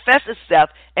manifest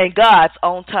itself in God's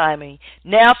own timing.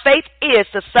 Now, faith is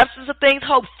the substance of things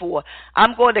hoped for.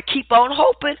 I'm going to keep on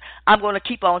hoping. I'm going to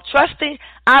keep on trusting.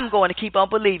 I'm going to keep on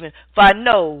believing, for I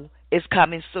know it's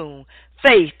coming soon.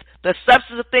 Faith, the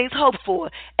substance of things hoped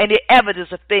for, and the evidence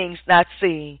of things not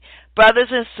seen. Brothers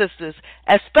and sisters,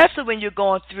 especially when you're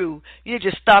going through, you need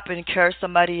to stop and encourage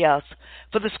somebody else.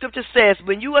 For the scripture says,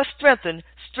 when you are strengthened,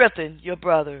 strengthen your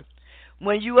brother.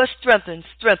 When you are strengthened,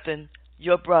 strengthen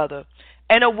your brother.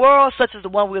 In a world such as the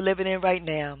one we're living in right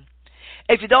now,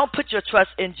 if you don't put your trust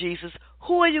in Jesus,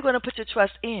 who are you going to put your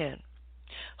trust in?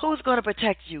 Who's going to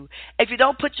protect you? If you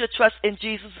don't put your trust in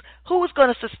Jesus, who is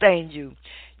going to sustain you?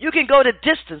 You can go the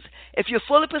distance if you're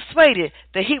fully persuaded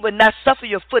that he will not suffer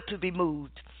your foot to be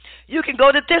moved. You can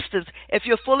go the distance if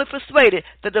you're fully persuaded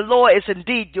that the Lord is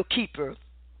indeed your keeper.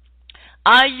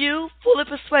 Are you fully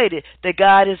persuaded that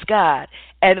God is God,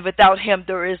 and without him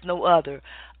there is no other?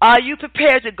 Are you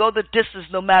prepared to go the distance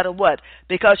no matter what,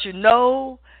 because you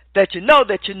know that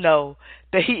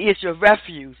he is your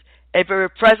refuge, a very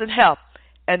present help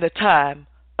in the time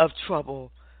of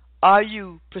trouble? Are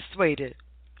you persuaded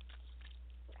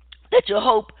that your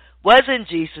hope was in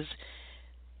Jesus?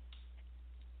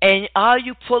 And are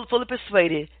you fully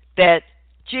persuaded that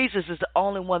Jesus is the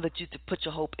only one that you to put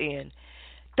your hope in?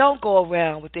 Don't go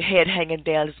around with your head hanging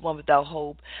down as one without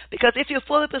hope. Because if you're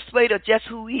fully persuaded of just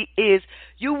who he is,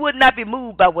 you would not be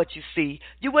moved by what you see.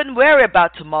 You wouldn't worry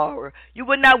about tomorrow. You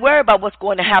would not worry about what's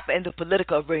going to happen in the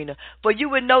political arena. For you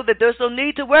would know that there's no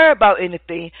need to worry about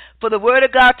anything. For the Word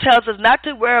of God tells us not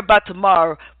to worry about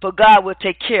tomorrow, for God will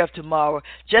take care of tomorrow.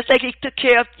 Just like he took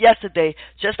care of yesterday,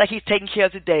 just like he's taking care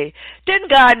of today. Didn't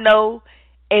God know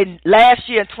in last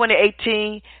year in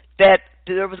 2018 that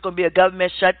there was going to be a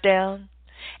government shutdown?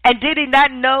 And did he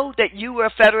not know that you were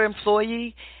a federal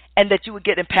employee and that you would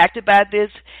get impacted by this?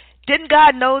 Didn't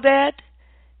God know that?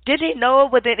 Didn't he know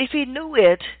it? Well, then if he knew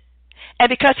it, and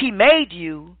because he made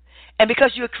you, and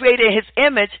because you were created in his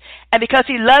image, and because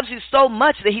he loves you so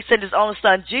much that he sent his only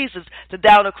son, Jesus, to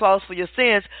die on the cross for your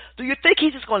sins, do you think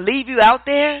he's just going to leave you out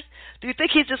there? Do you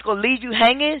think he's just going to leave you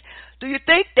hanging? Do you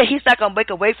think that he's not going to make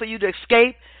a way for you to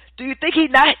escape? Do you think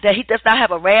that he does not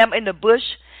have a ram in the bush?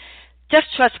 Just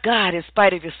trust God in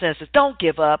spite of your senses. Don't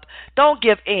give up. Don't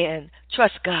give in.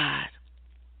 Trust God.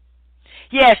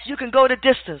 Yes, you can go the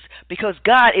distance because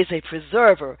God is a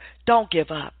preserver. Don't give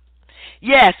up.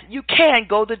 Yes, you can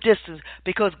go the distance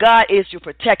because God is your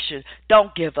protection.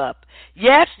 Don't give up.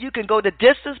 Yes, you can go the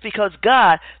distance because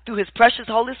God, through his precious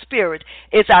Holy Spirit,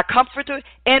 is our comforter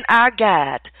and our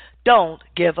guide. Don't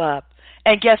give up.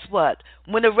 And guess what?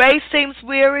 When the race seems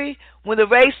weary, when the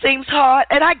race seems hard,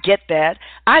 and I get that.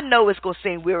 I know it's going to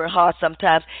seem weary and hard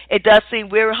sometimes. It does seem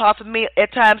weary and hard for me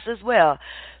at times as well.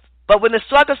 But when the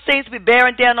struggle seems to be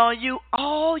bearing down on you,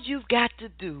 all you've got to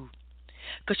do,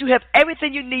 because you have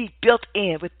everything you need built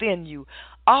in within you,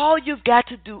 all you've got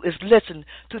to do is listen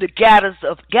to the guidance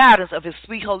of his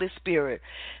sweet Holy Spirit.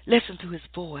 Listen to his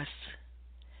voice.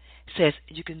 It says,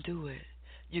 you can do it.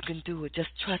 You can do it. Just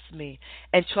trust me.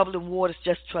 And troubling waters,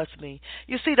 just trust me.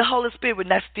 You see, the Holy Spirit will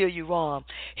not steer you wrong.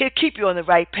 He'll keep you on the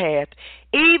right path.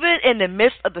 Even in the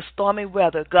midst of the stormy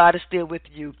weather, God is still with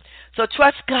you. So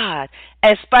trust God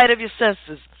in spite of your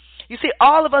senses. You see,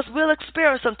 all of us will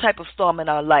experience some type of storm in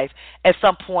our life at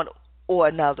some point or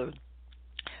another.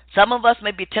 Some of us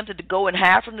may be tempted to go and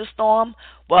hide from the storm,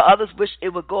 while others wish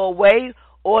it would go away,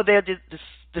 or they'll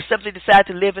to simply decide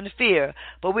to live in fear.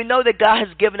 But we know that God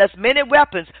has given us many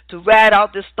weapons to ride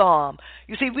out this storm.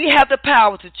 You see, we have the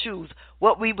power to choose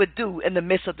what we would do in the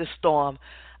midst of this storm.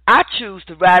 I choose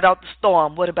to ride out the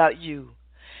storm. What about you?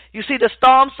 You see, the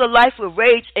storms of life will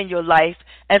rage in your life,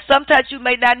 and sometimes you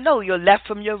may not know your left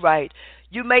from your right.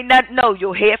 You may not know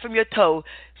your head from your toe.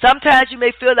 Sometimes you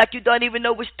may feel like you don't even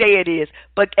know which day it is.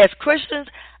 But as Christians,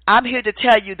 I'm here to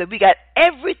tell you that we got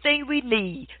everything we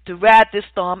need to ride this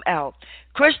storm out.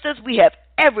 Christians, we have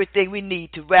everything we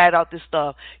need to ride out this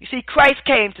storm. You see, Christ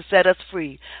came to set us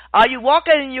free. Are you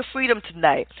walking in your freedom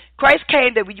tonight? Christ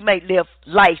came that we may live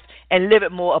life and live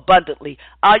it more abundantly.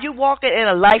 Are you walking in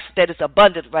a life that is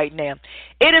abundant right now?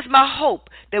 It is my hope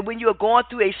that when you are going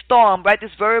through a storm right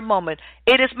this very moment,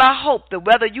 it is my hope that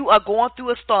whether you are going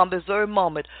through a storm this very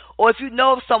moment, or if you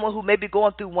know of someone who may be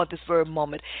going through one this very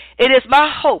moment, it is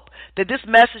my hope that this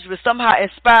message will somehow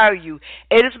inspire you.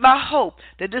 It is my hope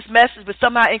that this message will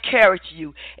somehow encourage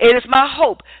you. It is my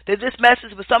hope that this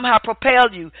message will somehow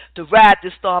propel you to ride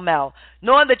this storm out,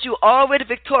 knowing that you are already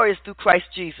victorious through Christ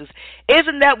Jesus.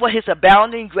 Isn't that what his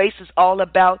abounding grace is all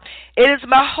about? It is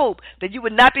my hope that you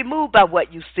would not be moved by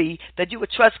what you see, that you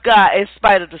would trust God in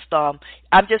spite of the storm.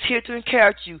 I'm just here to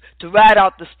encourage you to ride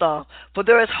out the storm, for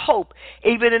there is hope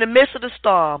even in the midst of the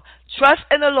storm. Trust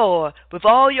in the Lord with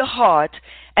all your heart,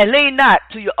 and lean not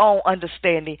to your own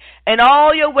understanding. In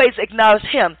all your ways acknowledge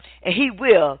him, and he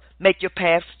will make your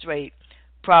path straight.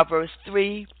 Proverbs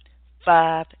 3,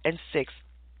 5, and 6.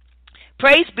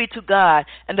 Praise be to God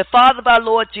and the Father of our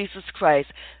Lord Jesus Christ.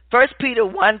 1 Peter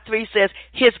 1:3 says,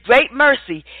 his great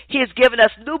mercy, he has given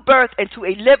us new birth into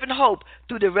a living hope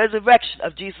through the resurrection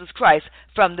of Jesus Christ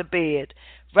from the dead.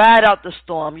 Ride out the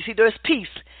storm. You see, there is peace.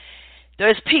 There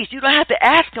is peace. You don't have to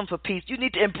ask him for peace. You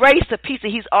need to embrace the peace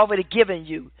that he's already given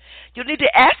you. You need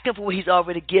to ask him for what he's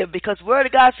already given, because the Word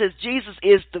of God says Jesus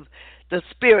is the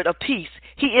spirit of peace.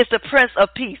 He is the Prince of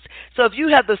Peace. So if you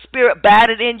have the Spirit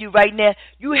battered in you right now,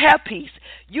 you have peace.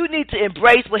 You need to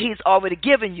embrace what he's already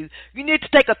given you. You need to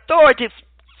take authority.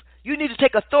 You need to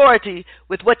take authority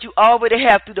with what you already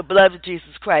have through the blood of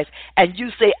Jesus Christ. And you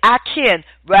say, I can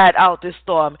ride out this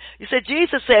storm. You say,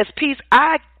 Jesus says, peace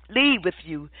I leave with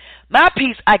you. My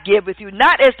peace I give with you,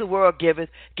 not as the world giveth,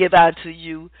 give unto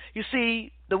you. You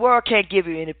see, the world can't give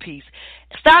you any peace.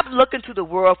 Stop looking to the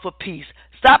world for peace.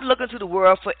 Stop looking to the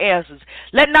world for answers.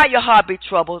 Let not your heart be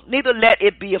troubled, neither let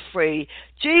it be afraid.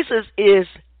 Jesus is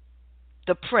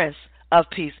the Prince of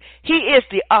Peace. He is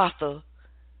the author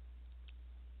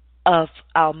of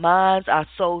our minds, our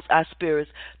souls, our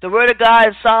spirits. The Word of God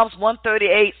in Psalms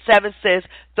 138:7 says,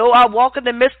 though I walk in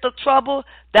the midst of trouble,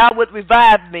 thou wilt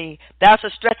revive me. Thou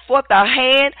shalt stretch forth thy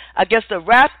hand against the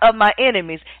wrath of my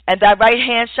enemies, and thy right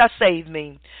hand shall save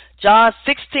me. John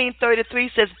 16:33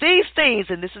 says, these things,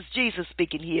 and this is Jesus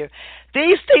speaking here,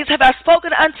 these things have I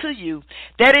spoken unto you,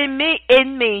 that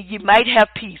in me you might have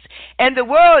peace. In the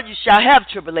world you shall have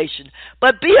tribulation,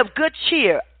 but be of good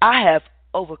cheer. I have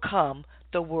overcome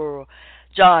the world.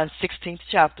 John 16th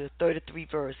chapter, 33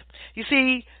 verse. You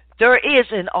see, there is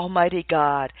an almighty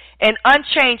God, an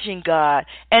unchanging God,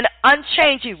 an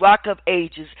unchanging rock of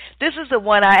ages. This is the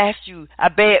one I asked you, I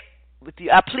beg with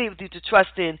you, I plead with you to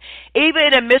trust in. Even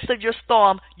in the midst of your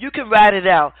storm, you can ride it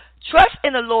out. Trust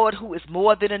in the Lord who is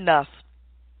more than enough.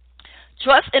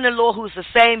 Trust in the Lord who is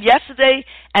the same yesterday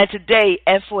and today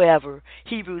and forever.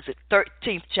 Hebrews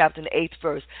 13th chapter and 8th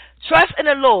verse. Trust in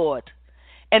the Lord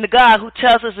and the God who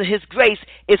tells us that his grace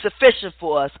is sufficient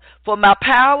for us. For my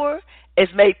power is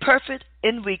made perfect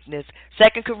in weakness.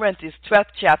 2 Corinthians 12th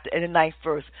chapter and the 9th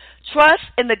verse. Trust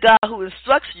in the God who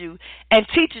instructs you and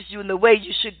teaches you in the way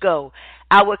you should go.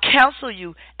 I will counsel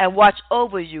you and watch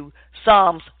over you.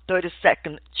 Psalms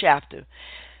 32nd chapter.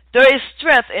 There is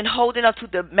strength in holding up to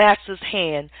the Master's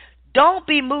hand. Don't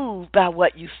be moved by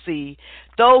what you see.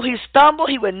 Though he stumble,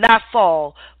 he will not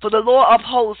fall, for the Lord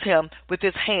upholds him with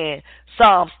his hand.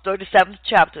 Psalms 37th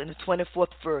chapter and the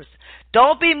 24th verse.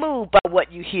 Don't be moved by what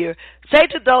you hear. Say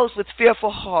to those with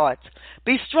fearful hearts,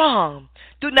 be strong.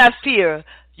 Do not fear.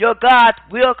 Your God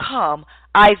will come.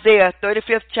 Isaiah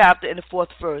 35th chapter and the 4th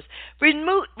verse.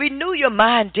 Renew your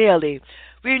mind daily.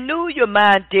 Renew your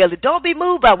mind daily. Don't be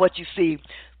moved by what you see.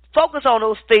 Focus on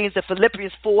those things that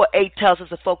Philippians 4:8 tells us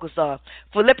to focus on.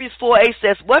 Philippians 4:8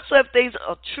 says, whatsoever things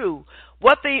are true,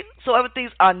 whatsoever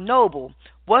things are noble,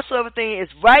 whatsoever thing is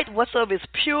right, whatsoever is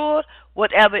pure,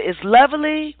 whatever is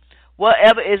lovely,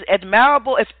 whatever is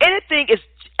admirable, if anything is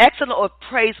excellent or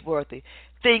praiseworthy,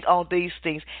 think on these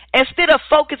things. Instead of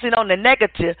focusing on the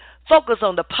negative, focus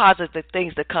on the positive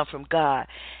things that come from God.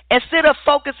 Instead of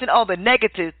focusing on the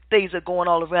negative things that are going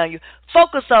all around you,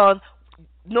 focus on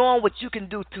knowing what you can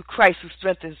do through Christ who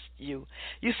strengthens you.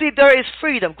 You see, there is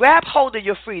freedom. Grab hold of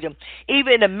your freedom,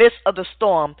 even in the midst of the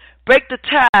storm. Break the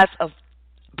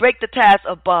ties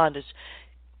of bondage.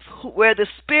 Where the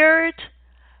Spirit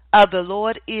of the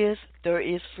Lord is, there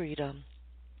is freedom.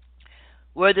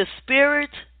 Where the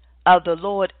Spirit of the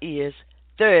Lord is,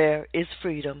 there is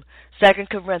freedom. 2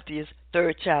 Corinthians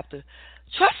 3rd chapter.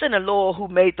 Trust in the Lord who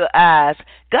made the eyes.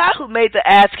 God who made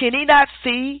the eyes, can he not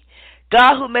see?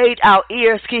 God who made our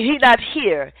ears, can he not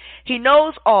hear? He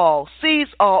knows all, sees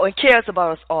all, and cares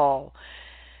about us all.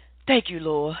 Thank you,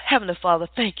 Lord. Heavenly Father,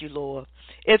 thank you, Lord.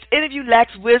 If any of you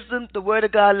lacks wisdom, the word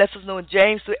of God lets us know in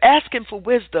James to ask him for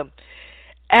wisdom.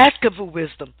 Ask him for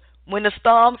wisdom. When the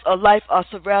storms of life are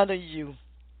surrounding you,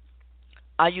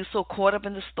 are you so caught up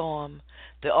in the storm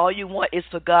that all you want is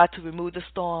for God to remove the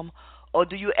storm? Or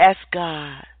do you ask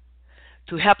God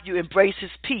to help you embrace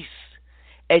his peace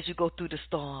as you go through the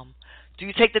storm? Do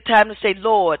you take the time to say,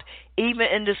 Lord, even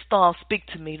in this storm, speak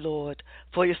to me, Lord,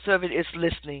 for your servant is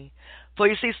listening. For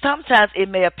you see, sometimes it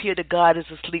may appear that God is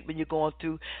asleep when you're going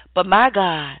through, but my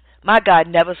God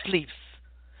never sleeps.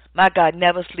 My God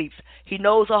never sleeps. He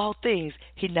knows all things.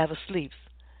 He never sleeps.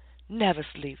 Never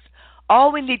sleeps.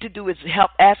 All we need to do is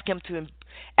ask him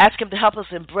to help us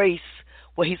embrace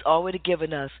what he's already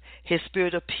given us, his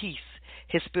spirit of peace,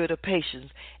 his spirit of patience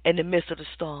in the midst of the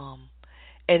storm.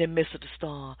 In the midst of the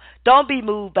storm. Don't be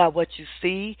moved by what you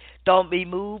see. Don't be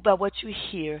moved by what you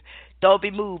hear. Don't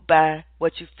be moved by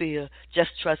what you feel.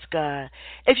 Just trust God.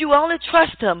 If you only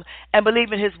trust him and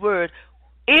believe in his word,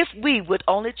 if we would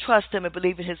only trust him and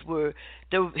believe in his word,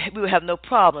 then we would have no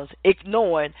problems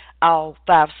ignoring our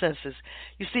five senses.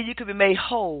 You see, you can be made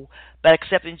whole by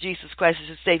accepting Jesus Christ as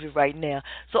your Savior right now.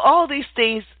 So all these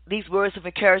things, these words of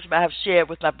encouragement I have shared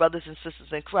with my brothers and sisters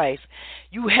in Christ,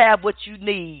 you have what you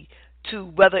need to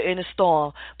weather in a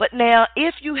storm. But now,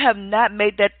 if you have not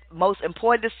made that most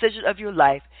important decision of your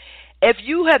life, if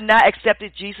you have not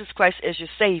accepted Jesus Christ as your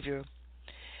Savior,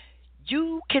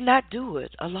 you cannot do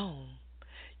it alone.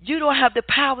 You don't have the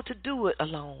power to do it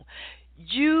alone.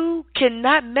 You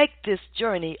cannot make this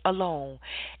journey alone.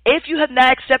 If you have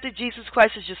not accepted Jesus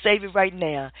Christ as your Savior right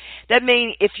now, that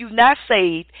means if you're not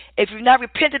saved, if you've not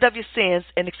repented of your sins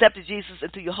and accepted Jesus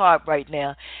into your heart right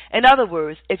now, in other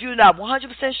words, if you're not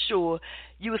 100% sure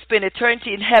you will spend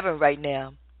eternity in heaven right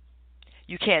now,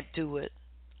 you can't do it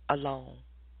alone.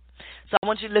 So I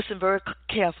want you to listen very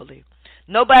carefully.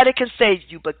 Nobody can save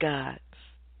you but God.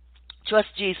 Trust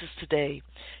Jesus today.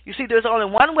 You see, there's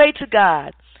only one way to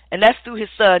God, and that's through his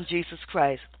Son, Jesus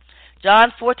Christ.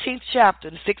 John 14th chapter,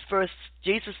 the 6th verse,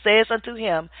 Jesus says unto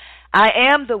him, I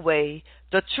am the way,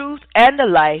 the truth, and the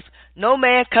life. No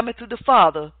man cometh to the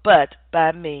Father but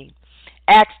by me.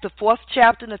 Acts, the 4th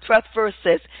chapter, and the 12th verse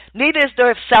says, Neither is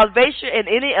there salvation in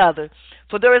any other,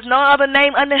 for there is no other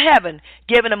name under heaven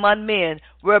given among men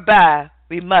whereby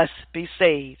we must be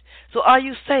saved. So are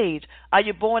you saved? Are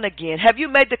you born again? Have you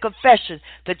made the confession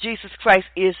that Jesus Christ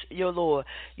is your Lord?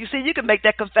 You see, you can make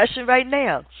that confession right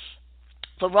now.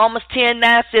 For Romans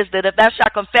 10:9 says that if thou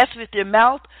shalt confess with your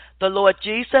mouth the Lord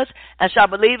Jesus and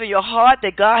shalt believe in your heart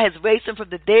that God has raised him from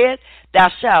the dead, thou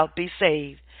shalt be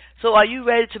saved. So are you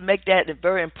ready to make that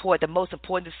very important, the most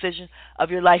important decision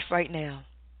of your life right now?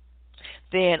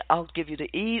 Then I'll give you this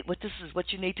is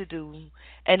what you need to do.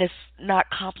 And it's not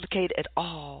complicated at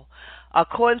all.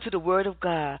 According to the Word of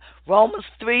God, Romans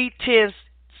 3:10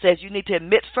 says you need to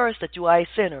admit first that you are a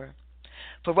sinner.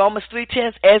 For Romans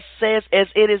 3:10 says, as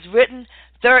it is written,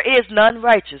 there is none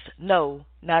righteous, no,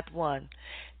 not one.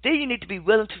 Then you need to be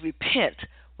willing to repent,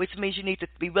 which means you need to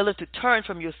be willing to turn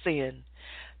from your sin.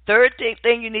 Third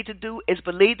thing you need to do is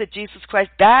believe that Jesus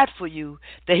Christ died for you,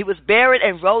 that he was buried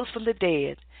and rose from the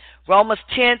dead. Romans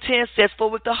 10:10 says, for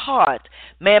with the heart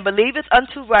man believeth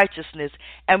unto righteousness,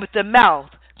 and with the mouth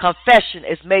confession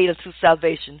is made unto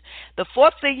salvation. The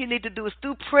fourth thing you need to do is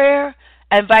through prayer,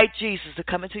 invite Jesus to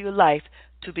come into your life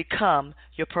to become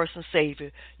your personal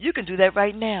Savior. You can do that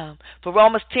right now. For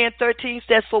Romans 10:13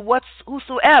 says, for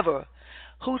whosoever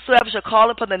shall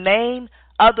call upon the name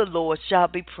of the Lord shall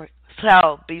be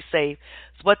saved.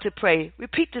 So what to pray?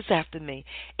 Repeat this after me.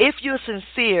 If you're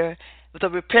sincere with a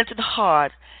repentant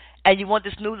heart and you want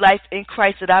this new life in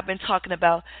Christ that I've been talking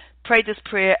about, pray this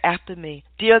prayer after me.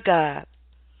 Dear God,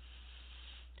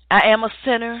 I am a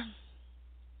sinner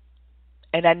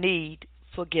and I need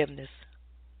forgiveness.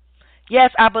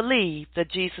 Yes, I believe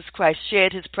that Jesus Christ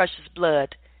shed his precious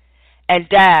blood and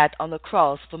died on the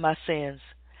cross for my sins.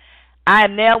 I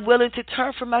am now willing to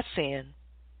turn from my sin.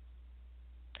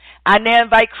 I now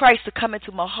invite Christ to come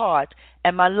into my heart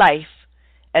and my life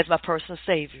as my personal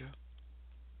Savior.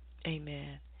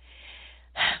 Amen.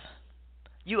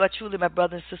 You are truly my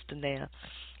brother and sister now.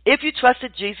 If you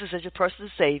trusted Jesus as your personal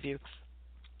Savior,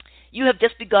 you have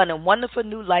just begun a wonderful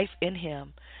new life in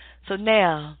him. So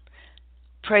now,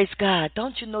 praise God.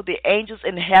 Don't you know the angels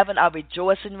in heaven are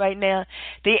rejoicing right now?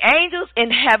 The angels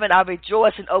in heaven are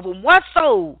rejoicing over one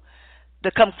soul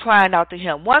that come crying out to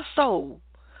him. One soul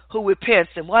who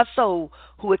repents and one soul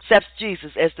who accepts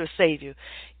Jesus as their Savior.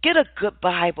 Get a good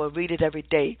Bible and read it every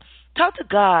day. Talk to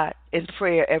God in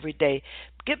prayer every day.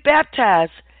 get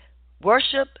baptized,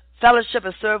 worship, fellowship,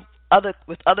 and serve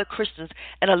with other Christians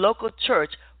in a local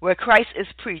church where Christ is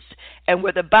preached and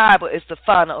where the Bible is the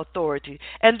final authority.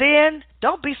 And then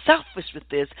don't be selfish with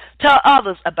this. Tell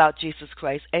others about Jesus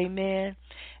Christ. Amen.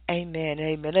 Amen,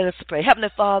 amen. Let us pray. Heavenly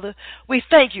Father, we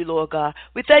thank you, Lord God.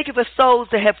 We thank you for souls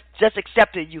that have just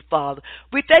accepted you, Father.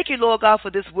 We thank you, Lord God,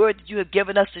 for this word that you have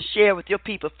given us to share with your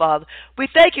people, Father. We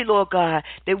thank you, Lord God,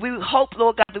 that we hope,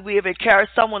 Lord God, that we have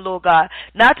encouraged someone, Lord God,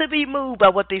 not to be moved by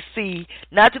what they see,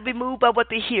 not to be moved by what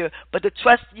they hear, but to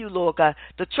trust you, Lord God,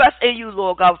 to trust in you,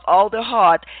 Lord God, with all their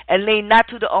heart and lean not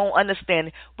to their own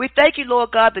understanding. We thank you,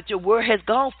 Lord God, that your word has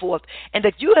gone forth and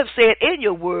that you have said in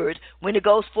your word, when it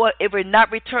goes forth, it will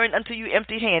not return unto you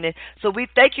empty-handed. So we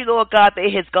thank you, Lord God, that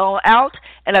it has gone out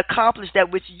and accomplished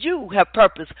that which you have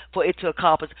purposed for it to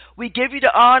accomplish. We give you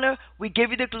the honor, we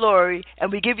give you the glory,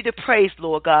 and we give you the praise,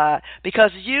 Lord God, because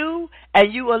you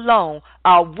and you alone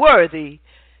are worthy.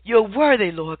 You're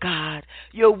worthy, Lord God.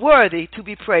 You're worthy to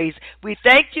be praised. We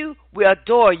thank you. We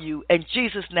adore you. In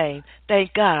Jesus' name,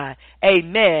 thank God.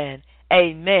 Amen,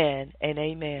 amen, and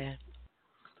amen.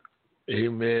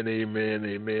 Amen, amen,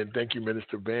 amen. Thank you,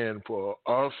 Minister Van, for an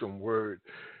awesome word.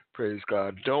 Praise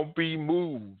God. Don't be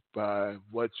moved by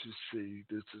what you see.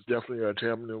 This is definitely a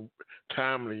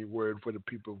timely word for the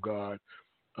people of God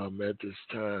at this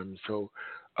time. So,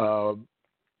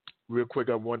 real quick,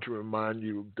 I want to remind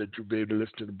you that you'll be able to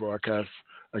listen to the broadcast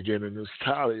again in its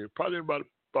entirety, probably in about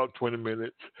 20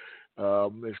 minutes.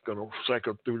 It's going to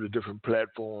cycle through the different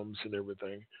platforms and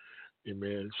everything.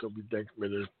 Amen. So we thank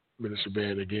Minister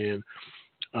Van again.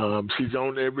 She's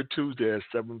on every Tuesday at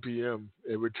 7 p.m.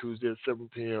 Every Tuesday at 7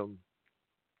 p.m.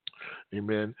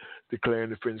 Amen. Declaring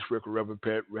the finished work of Reverend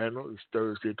Pat Randall is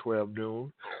Thursday at 12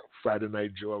 noon. Friday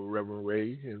Night Joy with Reverend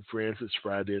Ray and Friends is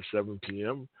Friday at 7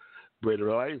 p.m. Bread of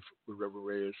Life with Reverend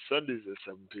Ray is Sundays at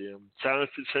 7 p.m.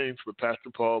 Silence to Change with Pastor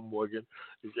Paul Morgan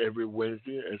is every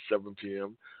Wednesday at 7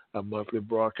 p.m. Our monthly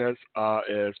broadcasts are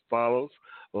as follows.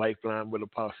 Lifeline with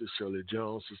Apostle Shirley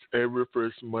Jones is every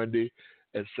first Monday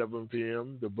at 7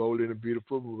 p.m. The Bold and the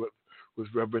Beautiful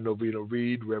with Reverend Ovina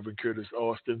Reed, Reverend Curtis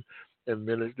Austin, and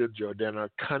Minister Jordana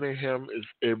Cunningham is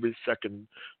every second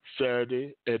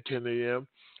Saturday at 10 a.m.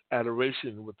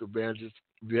 Adoration with Evangelist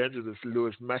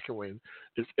Louis McElwain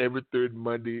is every third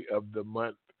Monday of the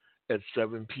month at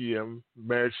 7 p.m.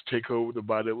 Marriage Takeover, the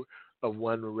Body of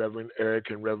One, Reverend Eric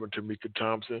and Reverend Tamika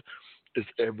Thompson is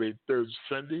every third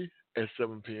Sunday at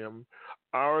 7 p.m.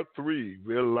 Hour 3,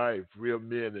 Real Life, Real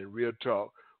Men, and Real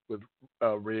Talk with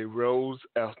Ray Rose,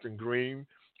 Alston Green,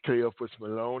 Cleophas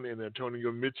Malone, and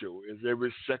Antonio Mitchell is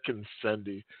every second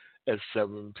Sunday at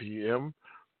 7 p.m.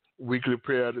 Weekly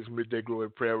prayer, this midday glory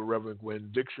prayer with Reverend Gwen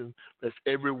Dixon. That's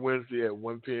every Wednesday at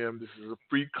 1 p.m. This is a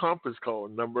free conference call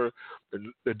number.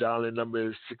 The dialing number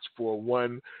is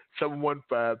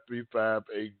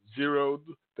 641-715-3580.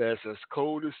 That's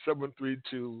code is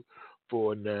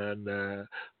 732499.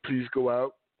 Please go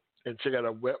out and check out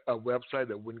our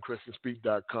website at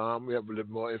whenchristenspeak.com. We have a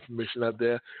little more information out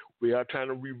there. We are trying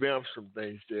to revamp some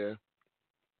things there.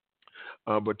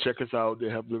 But check us out. They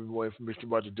have a little more information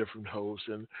about the different hosts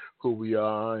and who we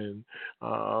are. And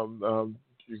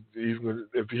even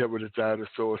if you have a desire to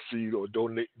sow a seed or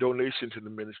donation to the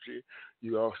ministry,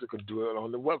 you also can do it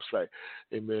on the website.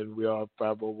 Amen. We are a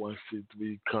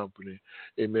 501c3 company.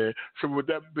 Amen. So with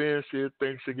that being said,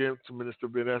 thanks again to Minister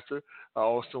Vanessa. An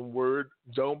awesome word.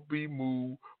 Don't be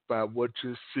moved by what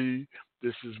you see.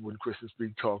 This is When Christians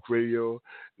Speak Talk Radio.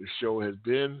 The show has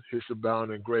been His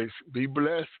Abounding Grace. Be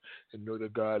blessed and know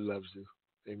that God loves you.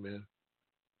 Amen.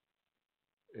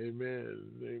 Amen.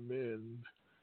 Amen.